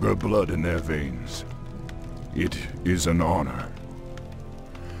and ogre blood in their veins. It is an honor.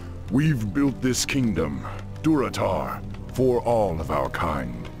 We've built this kingdom, Durotar, for all of our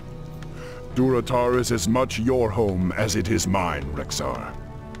kind. Durotar is as much your home as it is mine, Rexar.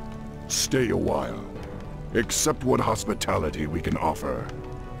 Stay a while. Accept what hospitality we can offer.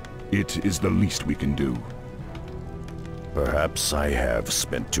 It is the least we can do. Perhaps I have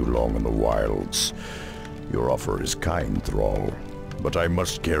spent too long in the wilds. Your offer is kind, Thrall, but I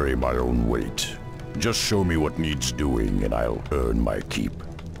must carry my own weight. Just show me what needs doing and I'll earn my keep.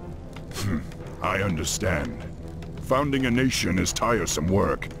 I understand. Founding a nation is tiresome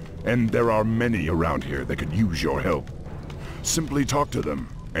work, and there are many around here that could use your help. Simply talk to them,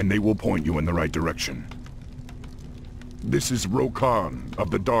 and they will point you in the right direction. This is Rokan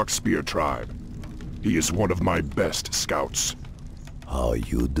of the Darkspear tribe. He is one of my best scouts. How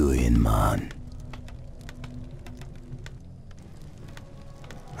you doing, man?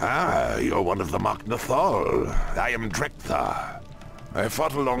 Ah, you're one of the Mok'Nathal. I am Drekthar. I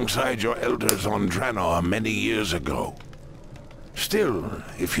fought alongside your elders on Draenor many years ago. Still,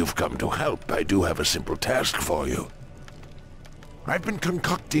 if you've come to help, I do have a simple task for you. I've been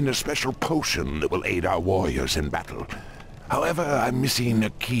concocting a special potion that will aid our warriors in battle. However, I'm missing a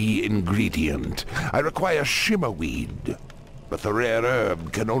key ingredient. I require shimmerweed, but the rare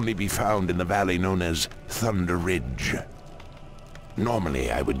herb can only be found in the valley known as Thunder Ridge. Normally,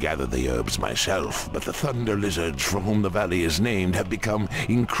 I would gather the herbs myself, but the thunder lizards from whom the valley is named have become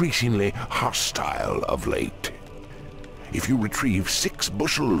increasingly hostile of late. If you retrieve 6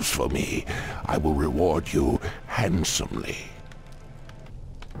 bushels for me, I will reward you handsomely.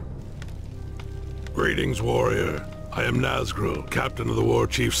 Greetings, warrior. I am Nazgul, captain of the War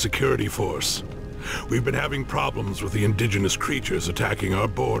Chief's security force. We've been having problems with the indigenous creatures attacking our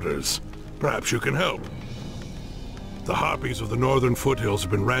borders. Perhaps you can help. The Harpies of the northern foothills have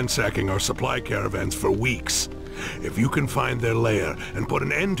been ransacking our supply caravans for weeks. If you can find their lair and put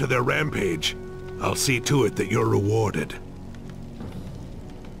an end to their rampage, I'll see to it that you're rewarded.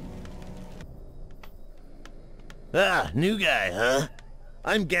 Ah, new guy, huh?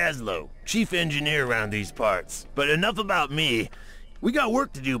 I'm Gazlo, chief engineer around these parts. But enough about me. We got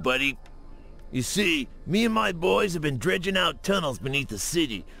work to do, buddy. You see, me and my boys have been dredging out tunnels beneath the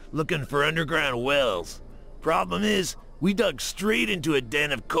city, looking for underground wells. Problem is, we dug straight into a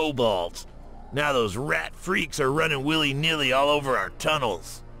den of kobolds. Now those rat freaks are running willy-nilly all over our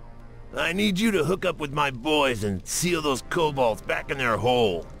tunnels. I need you to hook up with my boys and seal those kobolds back in their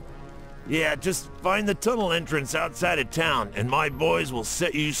hole. Yeah, just find the tunnel entrance outside of town, and my boys will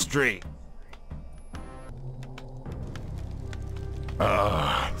set you straight.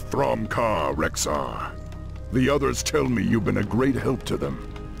 Ah, Thromkar, Rexar. The others tell me you've been a great help to them.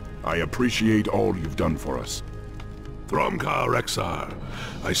 I appreciate all you've done for us. Thromkar, Rexar.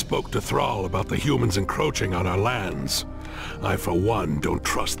 I spoke to Thrall about the humans encroaching on our lands. I, for one, don't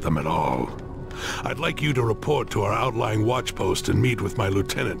trust them at all. I'd like you to report to our outlying watchpost and meet with my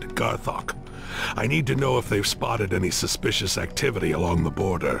lieutenant, Garthok. I need to know if they've spotted any suspicious activity along the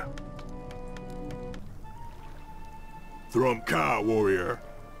border. Thromkar, warrior.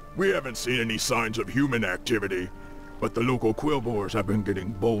 We haven't seen any signs of human activity, but the local quillboars have been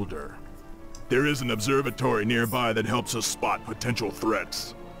getting bolder. There is an observatory nearby that helps us spot potential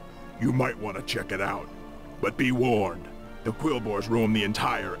threats. You might want to check it out, but be warned, the quillboars roam the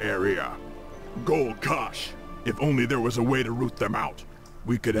entire area. Gold Kosh, if only there was a way to root them out,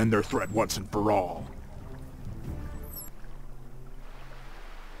 we could end their threat once and for all.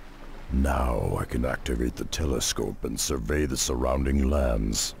 Now I can activate the telescope and survey the surrounding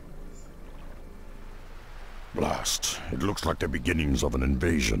lands. Blast. It looks like the beginnings of an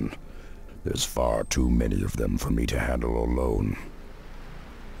invasion. There's far too many of them for me to handle alone.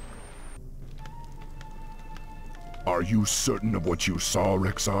 Are you certain of what you saw,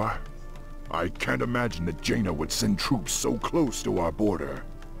 Rexar? I can't imagine that Jaina would send troops so close to our border.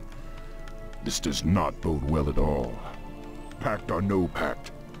 This does not bode well at all. Pact or no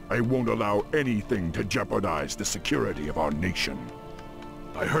pact, I won't allow anything to jeopardize the security of our nation.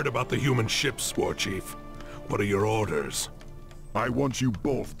 I heard about the human ships, War Chief. What are your orders? I want you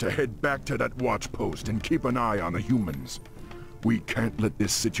both to head back to that watch post and keep an eye on the humans. We can't let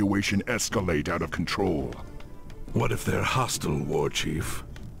this situation escalate out of control. What if they're hostile, War Chief?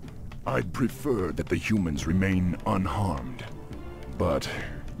 I'd prefer that the humans remain unharmed. But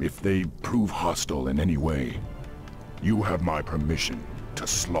if they prove hostile in any way, you have my permission to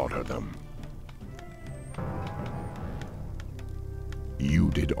slaughter them. You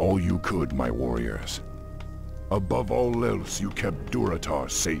did all you could, my warriors. Above all else, you kept Durotar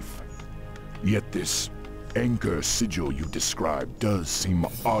safe. Yet this anchor sigil you described does seem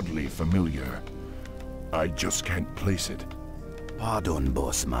oddly familiar. I just can't place it. Pardon,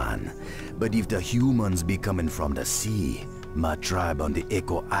 boss man, but if the humans be coming from the sea, my tribe on the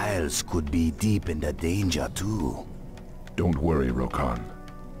Echo Isles could be deep in the danger too. Don't worry, Rokan.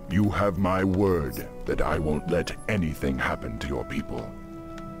 You have my word that I won't let anything happen to your people.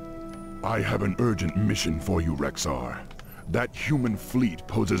 I have an urgent mission for you, Rexar. That human fleet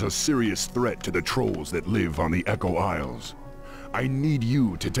poses a serious threat to the trolls that live on the Echo Isles. I need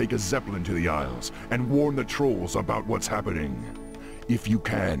you to take a zeppelin to the Isles and warn the trolls about what's happening. If you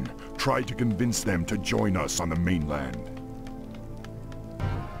can, try to convince them to join us on the mainland.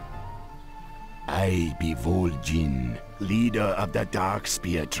 I be Vol'jin, leader of the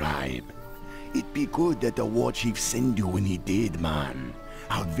Darkspear tribe. It be good that the war chief sent you when he did, man.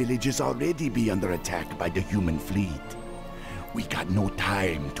 Our villages already be under attack by the human fleet. We got no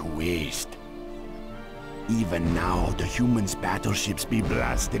time to waste. Even now, the humans' battleships be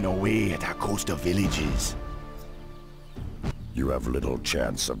blasting away at our coastal villages. You have little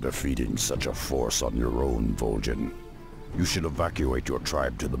chance of defeating such a force on your own, Vol'jin. You should evacuate your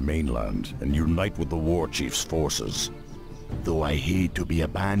tribe to the mainland and unite with the War Chief's forces. Though I hate to be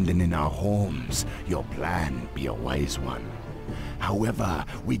abandoning our homes, your plan be a wise one. However,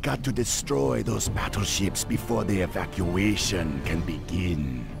 we got to destroy those battleships before the evacuation can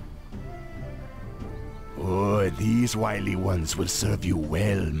begin. Oh, these wily ones will serve you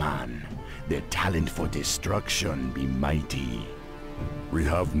well, man. Their talent for destruction be mighty. We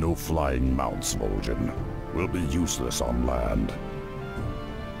have no flying mounts, Vol'jin. We'll be useless on land.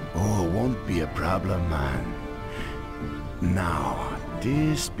 Oh, won't be a problem, man. Now,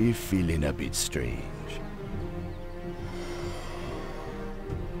 this be feeling a bit strange.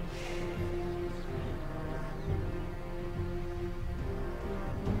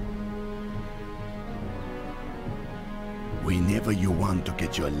 Whenever you want to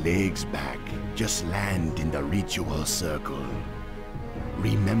get your legs back, just land in the ritual circle.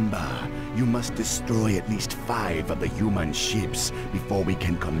 Remember, you must destroy at least 5 of the human ships before we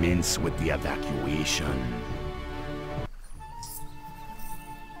can commence with the evacuation.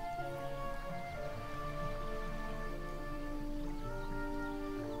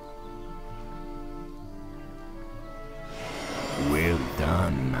 Well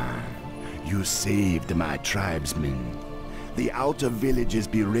done, man. You saved my tribesmen. The outer villages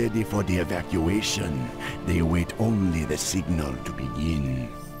be ready for the evacuation. They wait only the signal to begin.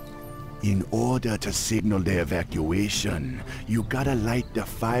 In order to signal the evacuation, you gotta light the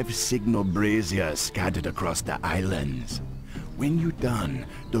 5 signal braziers scattered across the islands. When you're done,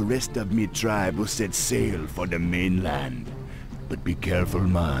 the rest of me tribe will set sail for the mainland. But be careful,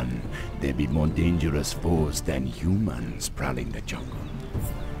 man. There be more dangerous foes than humans prowling the jungle.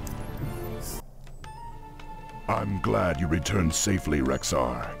 I'm glad you returned safely,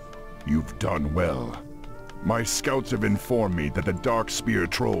 Rexar. You've done well. My scouts have informed me that the Dark Spear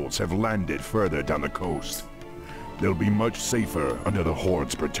trolls have landed further down the coast. They'll be much safer under the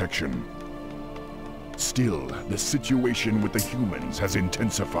Horde's protection. Still, the situation with the humans has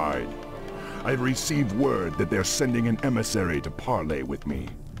intensified. I've received word that they're sending an emissary to parley with me.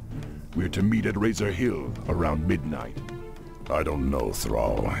 We're to meet at Razor Hill around midnight. I don't know,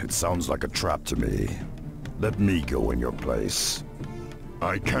 Thrall. It sounds like a trap to me. Let me go in your place.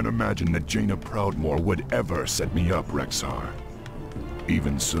 I can't imagine that Jaina Proudmoore would ever set me up, Rexar.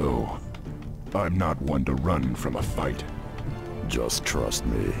 Even so, I'm not one to run from a fight. Just trust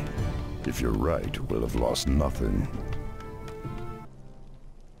me. If you're right, we'll have lost nothing.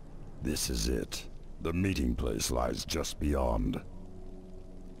 This is it. The meeting place lies just beyond.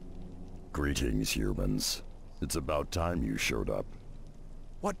 Greetings, humans. It's about time you showed up.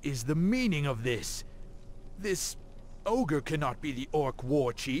 What is the meaning of this? This ogre cannot be the Orc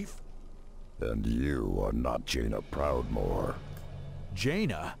war chief. And you are not Jaina Proudmoore.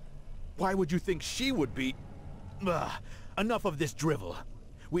 Jaina? Why would you think she would be... Ugh, enough of this drivel.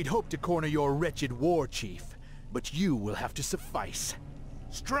 We'd hoped to corner your wretched war chief, but you will have to suffice.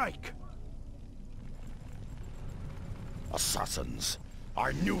 Strike! Assassins!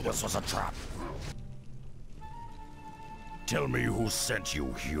 I knew this was a trap! Tell me who sent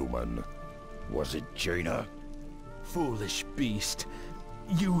you, human. Was it Jaina? Foolish beast.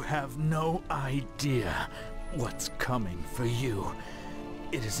 You have no idea what's coming for you.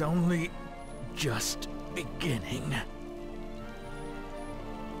 It is only just beginning.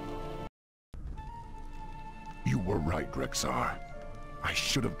 You were right, Rexar. I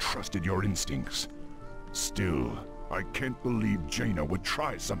should have trusted your instincts. Still, I can't believe Jaina would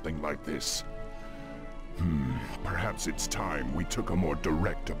try something like this. Perhaps it's time we took a more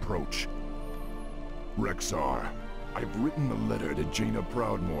direct approach. Rexar, I've written a letter to Jaina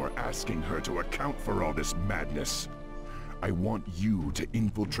Proudmoore asking her to account for all this madness. I want you to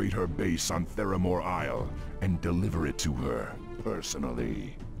infiltrate her base on Theramore Isle and deliver it to her,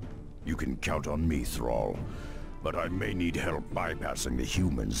 personally. You can count on me, Thrall, but I may need help bypassing the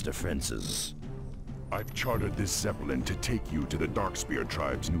humans' defenses. I've chartered this Zeppelin to take you to the Darkspear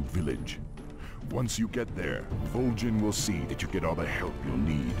tribe's new village. Once you get there, Vol'jin will see that you get all the help you'll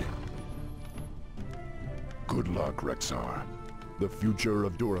need. Good luck, Rexar. The future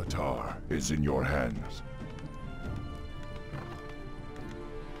of Durotar is in your hands.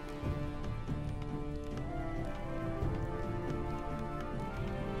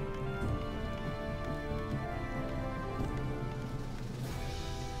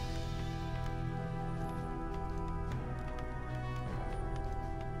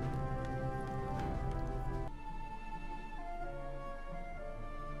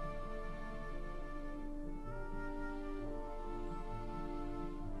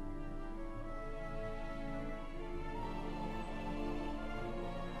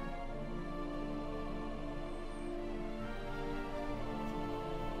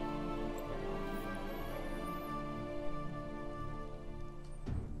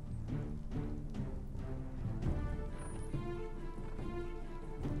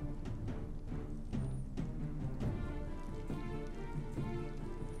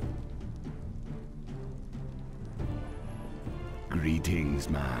 Greetings,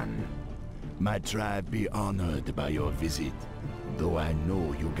 man. My tribe be honored by your visit, though I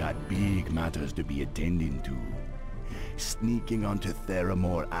know you got big matters to be attending to. Sneaking onto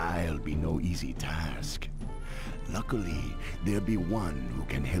Theramore Isle be no easy task. Luckily, there be one who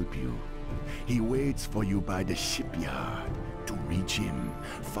can help you. He waits for you by the shipyard. To reach him,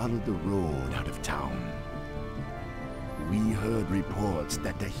 follow the road out of town. We heard reports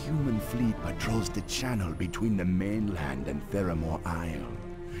that the human fleet patrols the channel between the mainland and Theramore Isle.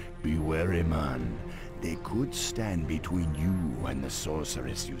 Be wary, man. They could stand between you and the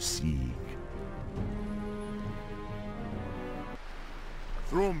sorceress you seek.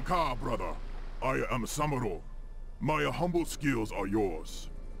 Throm Ka, brother. I am Samuro. My humble skills are yours.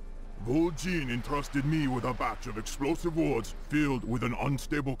 Vol'jin entrusted me with a batch of explosive wards filled with an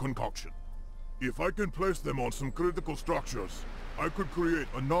unstable concoction. If I can place them on some critical structures, I could create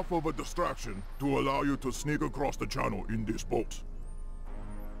enough of a distraction to allow you to sneak across the channel in this boat.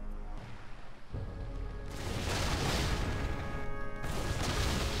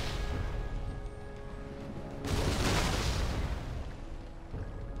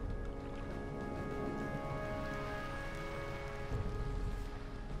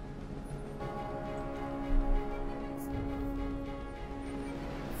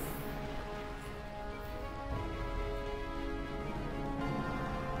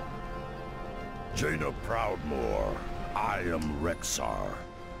 Jaina Proudmoore, I am Rexar.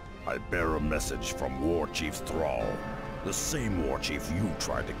 I bear a message from War Chief Thrall, the same War Chief you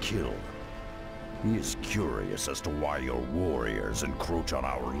tried to kill. He is curious as to why your warriors encroach on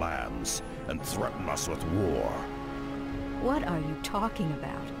our lands and threaten us with war. What are you talking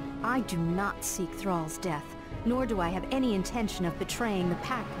about? I do not seek Thrall's death, nor do I have any intention of betraying the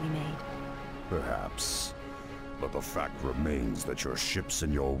pact we made. Perhaps. But the fact remains that your ships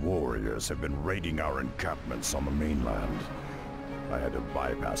and your warriors have been raiding our encampments on the mainland. I had to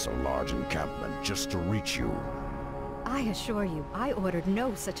bypass a large encampment just to reach you. I assure you, I ordered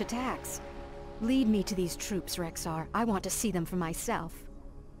no such attacks. Lead me to these troops, Rexar. I want to see them for myself.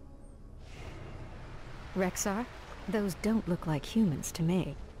 Rexar, those don't look like humans to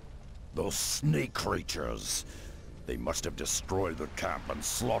me. Those snake creatures. They must have destroyed the camp and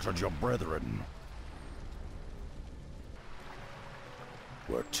slaughtered your brethren.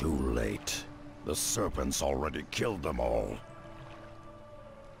 We're too late. The serpents already killed them all.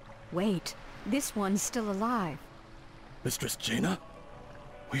 Wait, this one's still alive. Mistress Jaina?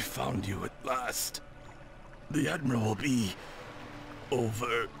 We found you at last. The Admiral will be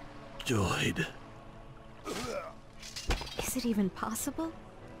overjoyed. Is it even possible?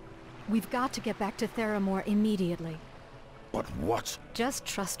 We've got to get back to Theramore immediately. But what? Just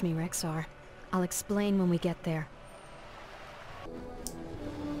trust me, Rexar. I'll explain when we get there.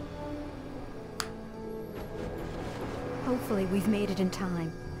 Hopefully we've made it in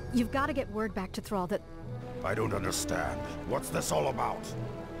time. You've got to get word back to Thrall that... I don't understand. What's this all about?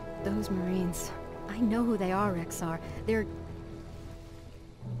 Those Marines... I know who they are, Rexar. They're...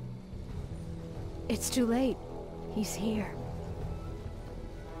 It's too late. He's here.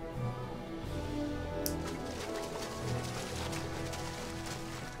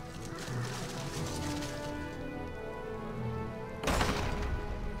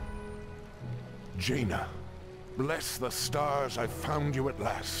 Jaina, bless the stars I found you at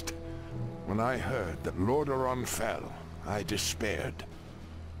last. When I heard that Lordaeron fell, I despaired.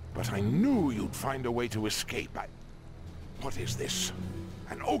 But I knew you'd find a way to escape. What is this?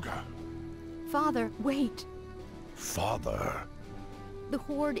 An ogre? Father, wait. Father? The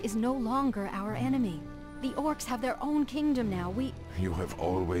Horde is no longer our enemy. The Orcs have their own kingdom now. You have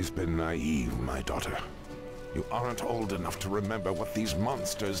always been naive, my daughter. You aren't old enough to remember what these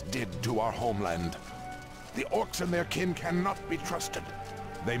monsters did to our homeland. The Orcs and their kin cannot be trusted.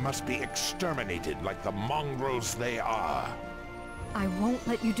 They must be exterminated like the mongrels they are. I won't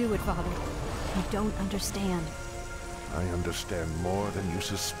let you do it, Father. You don't understand. I understand more than you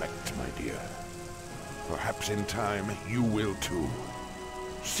suspect, my dear. Perhaps in time, you will too.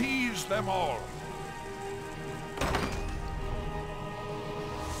 Seize them all!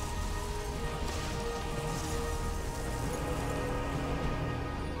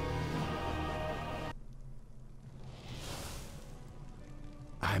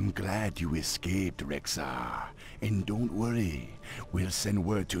 I'm glad you escaped, Rexar. And don't worry, we'll send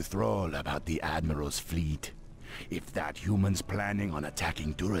word to Thrall about the Admiral's fleet. If that human's planning on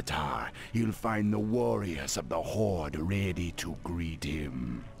attacking Durotar, he'll find the warriors of the Horde ready to greet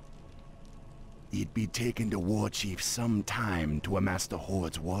him. It'd be taking the War Chief some time to amass the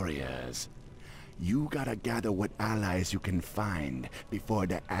Horde's warriors. You gotta gather what allies you can find before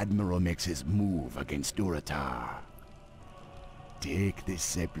the Admiral makes his move against Durotar. Take this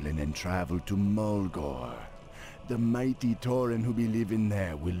Zeppelin and travel to Mulgore. The mighty Tauren who be living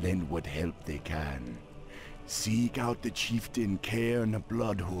there will lend what help they can. Seek out the chieftain Cairn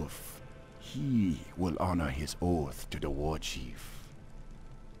Bloodhoof. He will honor his oath to the War Chief.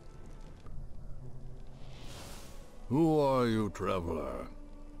 Who are you, traveler?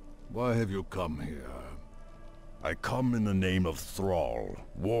 Why have you come here? I come in the name of Thrall,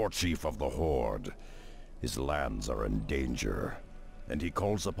 War Chief of the Horde. His lands are in danger, and he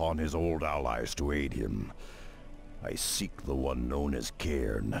calls upon his old allies to aid him. I seek the one known as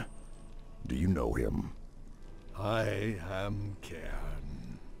Cairn. Do you know him? I am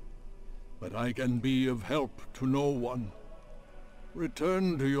Cairn, but I can be of help to no one.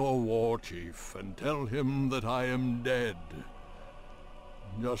 Return to your war chief and tell him that I am dead,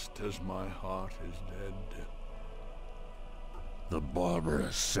 just as my heart is dead. The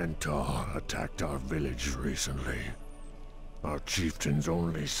barbarous centaur attacked our village recently. Our chieftain's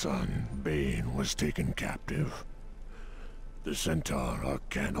only son, Bane, was taken captive. The centaur are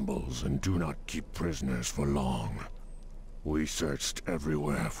cannibals and do not keep prisoners for long. We searched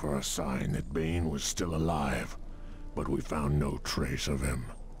everywhere for a sign that Bane was still alive, but we found no trace of him.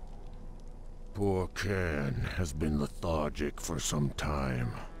 Poor Cairn has been lethargic for some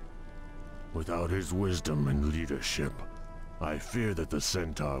time. Without his wisdom and leadership, I fear that the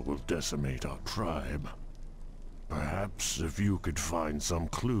centaur will decimate our tribe. Perhaps if you could find some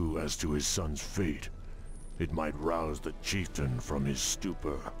clue as to his son's fate, it might rouse the chieftain from his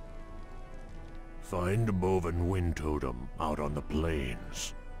stupor. Find Boven Wind Totem out on the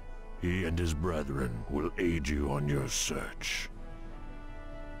plains. He and his brethren will aid you on your search.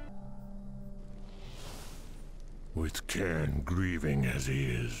 With Cairn grieving as he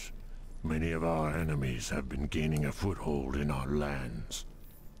is, many of our enemies have been gaining a foothold in our lands.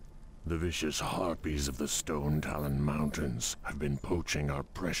 The vicious harpies of the Stone Talon Mountains have been poaching our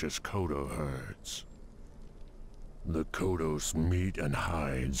precious Kodo herds. The Kodos' meat and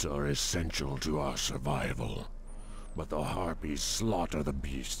hides are essential to our survival, but the harpies slaughter the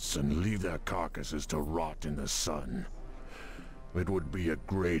beasts and leave their carcasses to rot in the sun. It would be a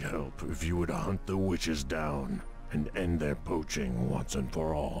great help if you would hunt the witches down and end their poaching once and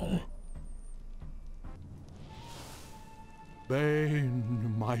for all.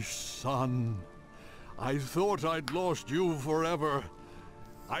 Bane, my son. I thought I'd lost you forever.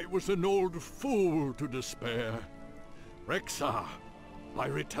 I was an old fool to despair. Rexxar, by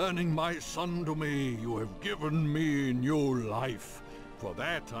returning my son to me, you have given me new life. For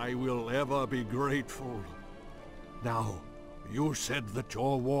that I will ever be grateful. Now, you said that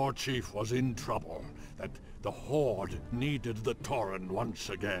your war chief was in trouble, that the Horde needed the Tauren once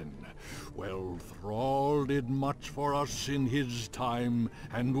again. Well, Thrall did much for us in his time,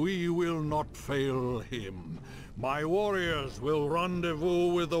 and we will not fail him. My warriors will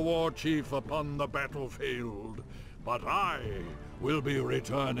rendezvous with the war chief upon the battlefield, but I will be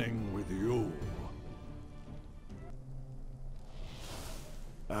returning with you.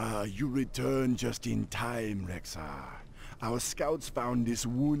 You returned just in time, Rexxar. Our scouts found this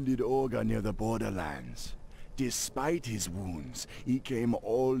wounded ogre near the borderlands. Despite his wounds, he came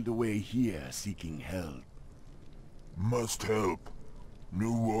all the way here seeking help. Must help.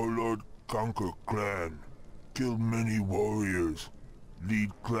 New warlord conquer clan. Kill many warriors.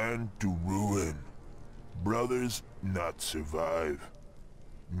 Lead clan to ruin. Brothers not survive.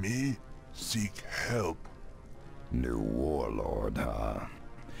 Me seek help. New warlord, huh?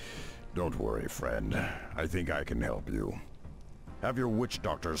 Don't worry, friend. I think I can help you. Have your witch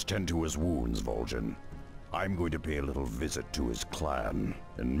doctors tend to his wounds, Vol'jin. I'm going to pay a little visit to his clan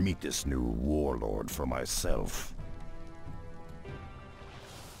and meet this new warlord for myself.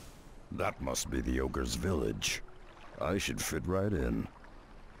 That must be the ogre's village. I should fit right in.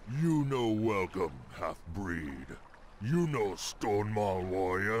 You know welcome, half-breed. You know Stone Maul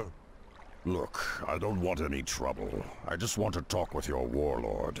warrior. Look, I don't want any trouble. I just want to talk with your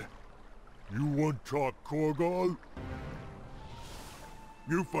warlord. You want talk Korgal?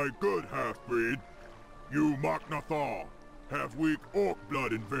 You fight good, half-breed. You Mak'nathal, have weak orc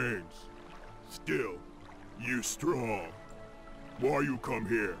blood in veins. Still, you strong. Why you come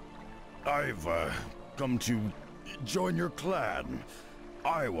here? I've, come to join your clan.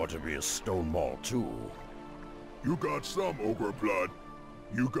 I want to be a Stone Maul too. You got some ogre blood.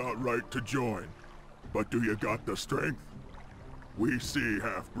 You got right to join. But do you got the strength? We see,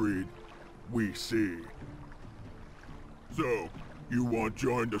 half-breed. We see. So, you want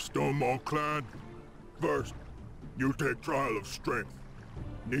join the Stone Maul clan? First, you take trial of strength.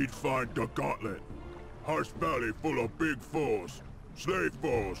 Need find the gauntlet. Harsh Valley full of big foes. Slave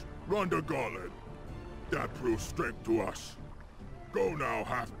foes, run the gauntlet. That proves strength to us. Go now,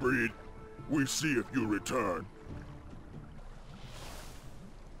 half-breed. We see if you return.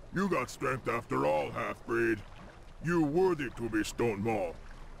 You got strength after all, half-breed. You worthy to be Stone Maul.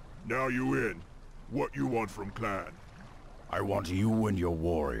 Now you in. What you want from clan? I want you and your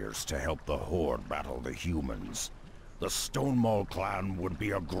warriors to help the Horde battle the humans. The Stone Maul clan would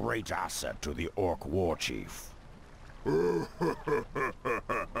be a great asset to the Orc war chief.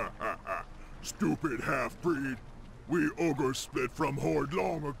 Stupid half-breed. We ogres split from Horde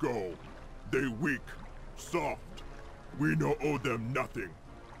long ago. They weak, soft. We no owe them nothing.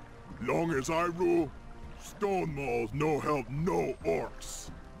 Long as I rule, Stone Maul's no help no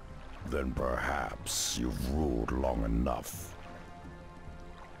orcs. Then perhaps you've ruled long enough.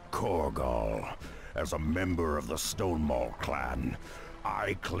 Korgal, as a member of the Stone Maul clan,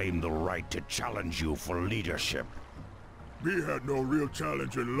 I claim the right to challenge you for leadership. Me had no real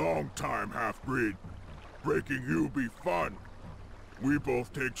challenge in long time, half-breed. Breaking you be fun. We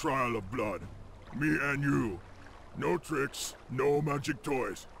both take trial of blood. Me and you. No tricks, no magic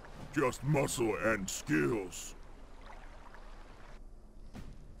toys. Just muscle and skills.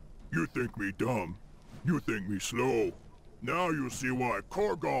 You think me dumb. You think me slow. Now you see why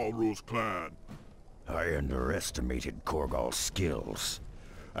Korgal rules clan. I underestimated Korgal's skills.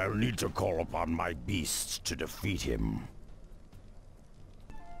 I'll need to call upon my beasts to defeat him.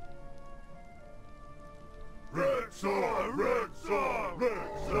 Rexxar! Rexxar!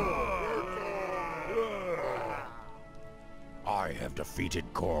 Rexxar! I have defeated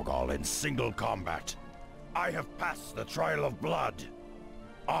Korgal in single combat. I have passed the Trial of Blood.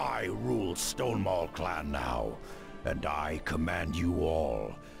 I rule Stonemaul clan now, and I command you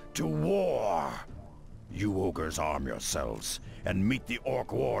all to war. You ogres arm yourselves and meet the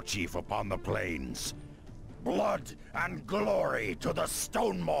Orc war chief upon the plains. Blood and glory to the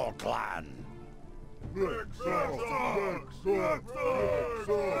Stonemaul clan! Rexxar! Rexxar!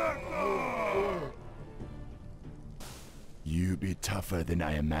 Rexxar! You be tougher than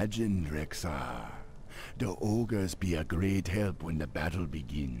I imagined, Rexxar. The ogres be a great help when the battle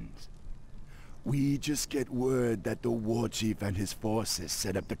begins. We just get word that the war chief and his forces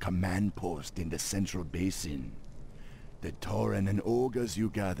set up the command post in the central basin. The Tauren and ogres you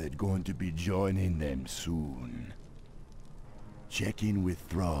gathered going to be joining them soon. Check in with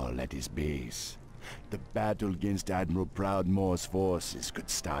Thrall at his base. The battle against Admiral Proudmoore's forces could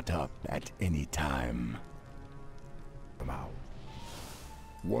start up at any time.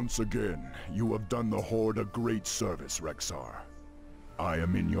 Once again, you have done the Horde a great service, Rexxar. I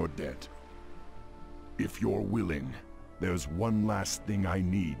am in your debt. If you're willing, there's one last thing I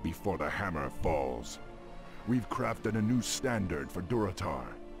need before the hammer falls. We've crafted a new standard for Durotar,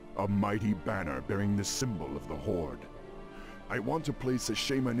 a mighty banner bearing the symbol of the Horde. I want to place a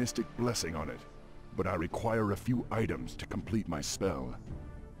shamanistic blessing on it, but I require a few items to complete my spell.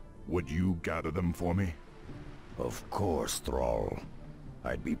 Would you gather them for me? Of course, Thrall.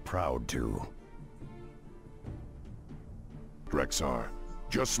 I'd be proud to. Rexxar,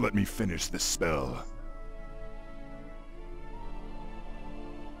 just let me finish this spell.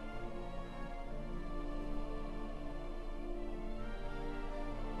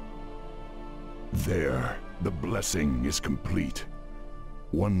 There, the blessing is complete.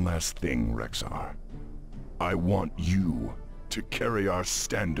 One last thing, Rexxar. I want you to carry our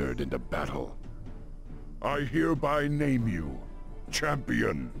standard into battle. I hereby name you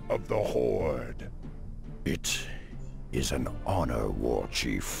Champion of the Horde. It is an honor, War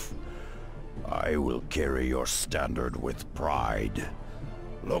Chief. I will carry your standard with pride.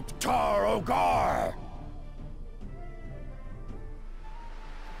 Loktar Ogar!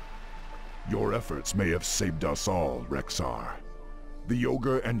 Your efforts may have saved us all, Rexxar. The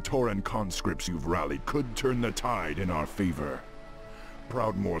Ogre and Tauren conscripts you've rallied could turn the tide in our favor.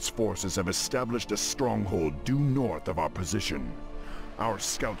 Proudmoore's forces have established a stronghold due north of our position. Our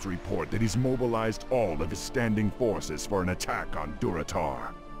scouts report that he's mobilized all of his standing forces for an attack on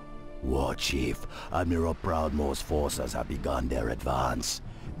Durotar. War Chief, Admiral Proudmoore's forces have begun their advance.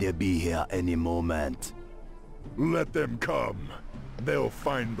 They'll be here any moment. Let them come. They'll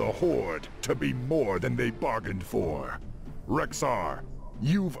find the Horde to be more than they bargained for. Rexxar,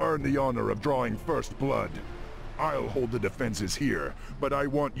 you've earned the honor of drawing first blood. I'll hold the defenses here, but I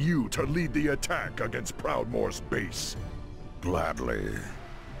want you to lead the attack against Proudmoore's base. Gladly.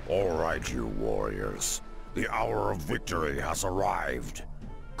 All right, you warriors. The hour of victory has arrived.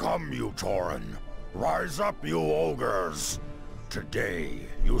 Come, you Tauren. Rise up, you ogres. Today,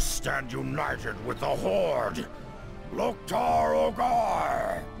 you stand united with the Horde. Loktar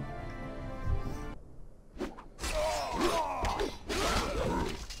Ogar!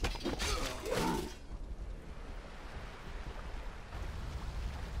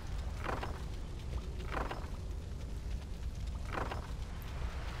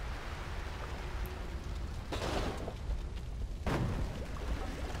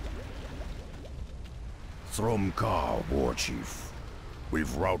 Thrumkar, War Chief.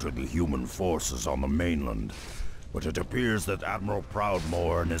 We've routed the human forces on the mainland, but it appears that Admiral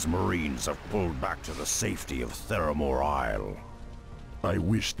Proudmoore and his Marines have pulled back to the safety of Theramore Isle. I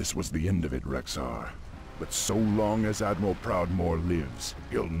wish this was the end of it, Rexxar. But so long as Admiral Proudmoore lives,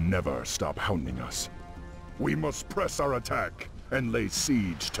 he'll never stop hounding us. We must press our attack and lay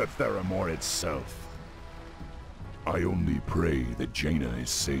siege to Theramore itself. I only pray that Jaina is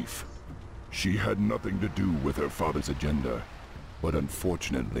safe. She had nothing to do with her father's agenda, but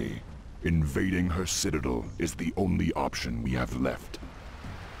unfortunately, invading her citadel is the only option we have left.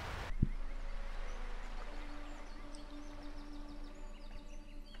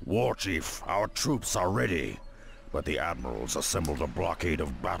 War Chief, our troops are ready, but the Admiral's assembled a blockade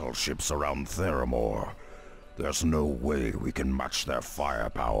of battleships around Theramore. There's no way we can match their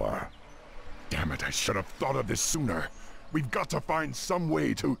firepower. Damn it, I should have thought of this sooner. We've got to find some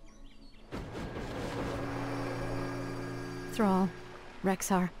way to... Thrall,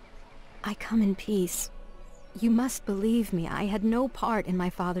 Rexxar, I come in peace. You must believe me, I had no part in my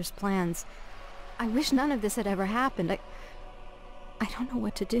father's plans. I wish none of this had ever happened. I don't know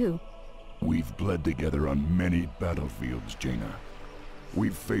what to do. We've bled together on many battlefields, Jaina.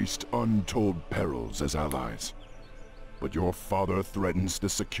 We've faced untold perils as allies. But your father threatens the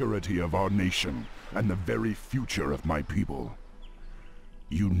security of our nation and the very future of my people.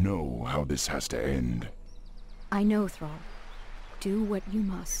 You know how this has to end. I know, Thrall. Do what you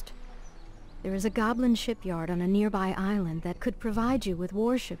must. There is a goblin shipyard on a nearby island that could provide you with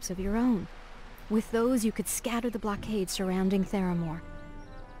warships of your own. With those, you could scatter the blockade surrounding Theramore.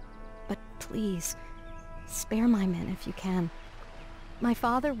 But please, spare my men if you can. My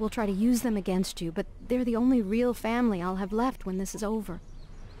father will try to use them against you, but they're the only real family I'll have left when this is over.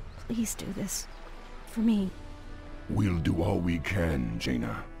 Please do this. For me. We'll do all we can,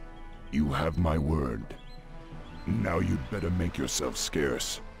 Jaina. You have my word. Now you'd better make yourself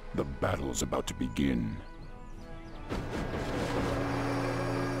scarce. The battle's about to begin.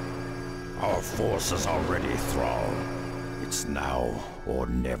 Our forces are ready, Thrall. It's now or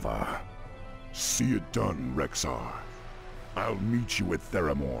never. See it done, Rexxar. I'll meet you at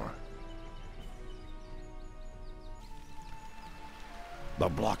Theramore. The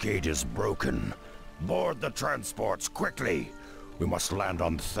blockade is broken. Board the transports, quickly! We must land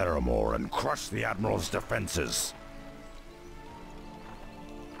on Theramore and crush the Admiral's defenses.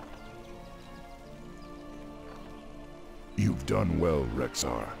 You've done well,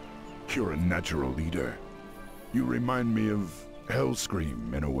 Rexxar. You're a natural leader. You remind me of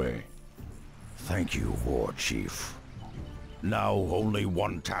Hellscream, in a way. Thank you, War Chief. Now only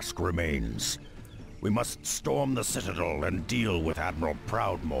one task remains. We must storm the Citadel and deal with Admiral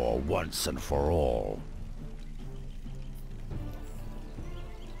Proudmoore once and for all.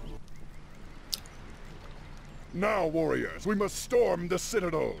 Now, warriors, we must storm the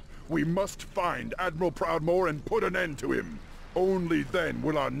Citadel. We must find Admiral Proudmoore and put an end to him. Only then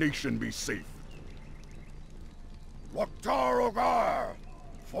will our nation be safe. Loktar Ogar!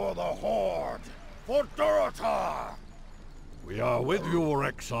 For the Horde! For Durotar! We are with you,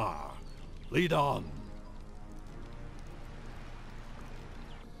 Rexxar. Lead on.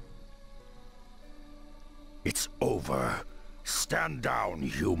 It's over. Stand down,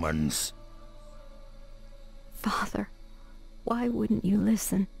 humans. Father, why wouldn't you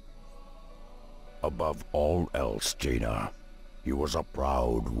listen? Above all else, Jaina, he was a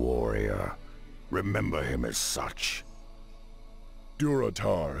proud warrior. Remember him as such.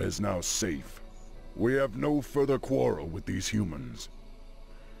 Durotar is now safe. We have no further quarrel with these humans.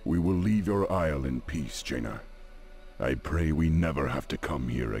 We will leave your isle in peace, Jaina. I pray we never have to come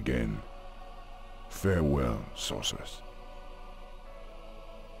here again. Farewell, sorceress.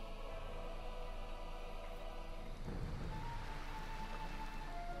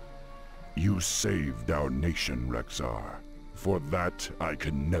 You saved our nation, Rexxar. For that, I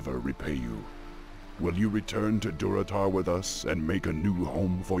can never repay you. Will you return to Durotar with us and make a new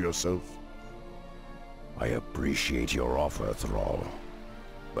home for yourself? I appreciate your offer, Thrall.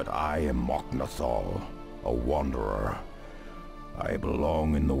 But I am Mok'Nathal, a wanderer. I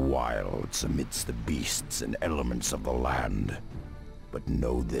belong in the wilds amidst the beasts and elements of the land. But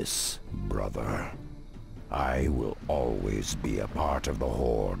know this, brother. I will always be a part of the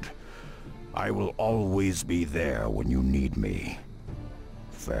Horde. I will always be there when you need me.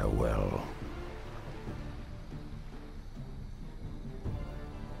 Farewell.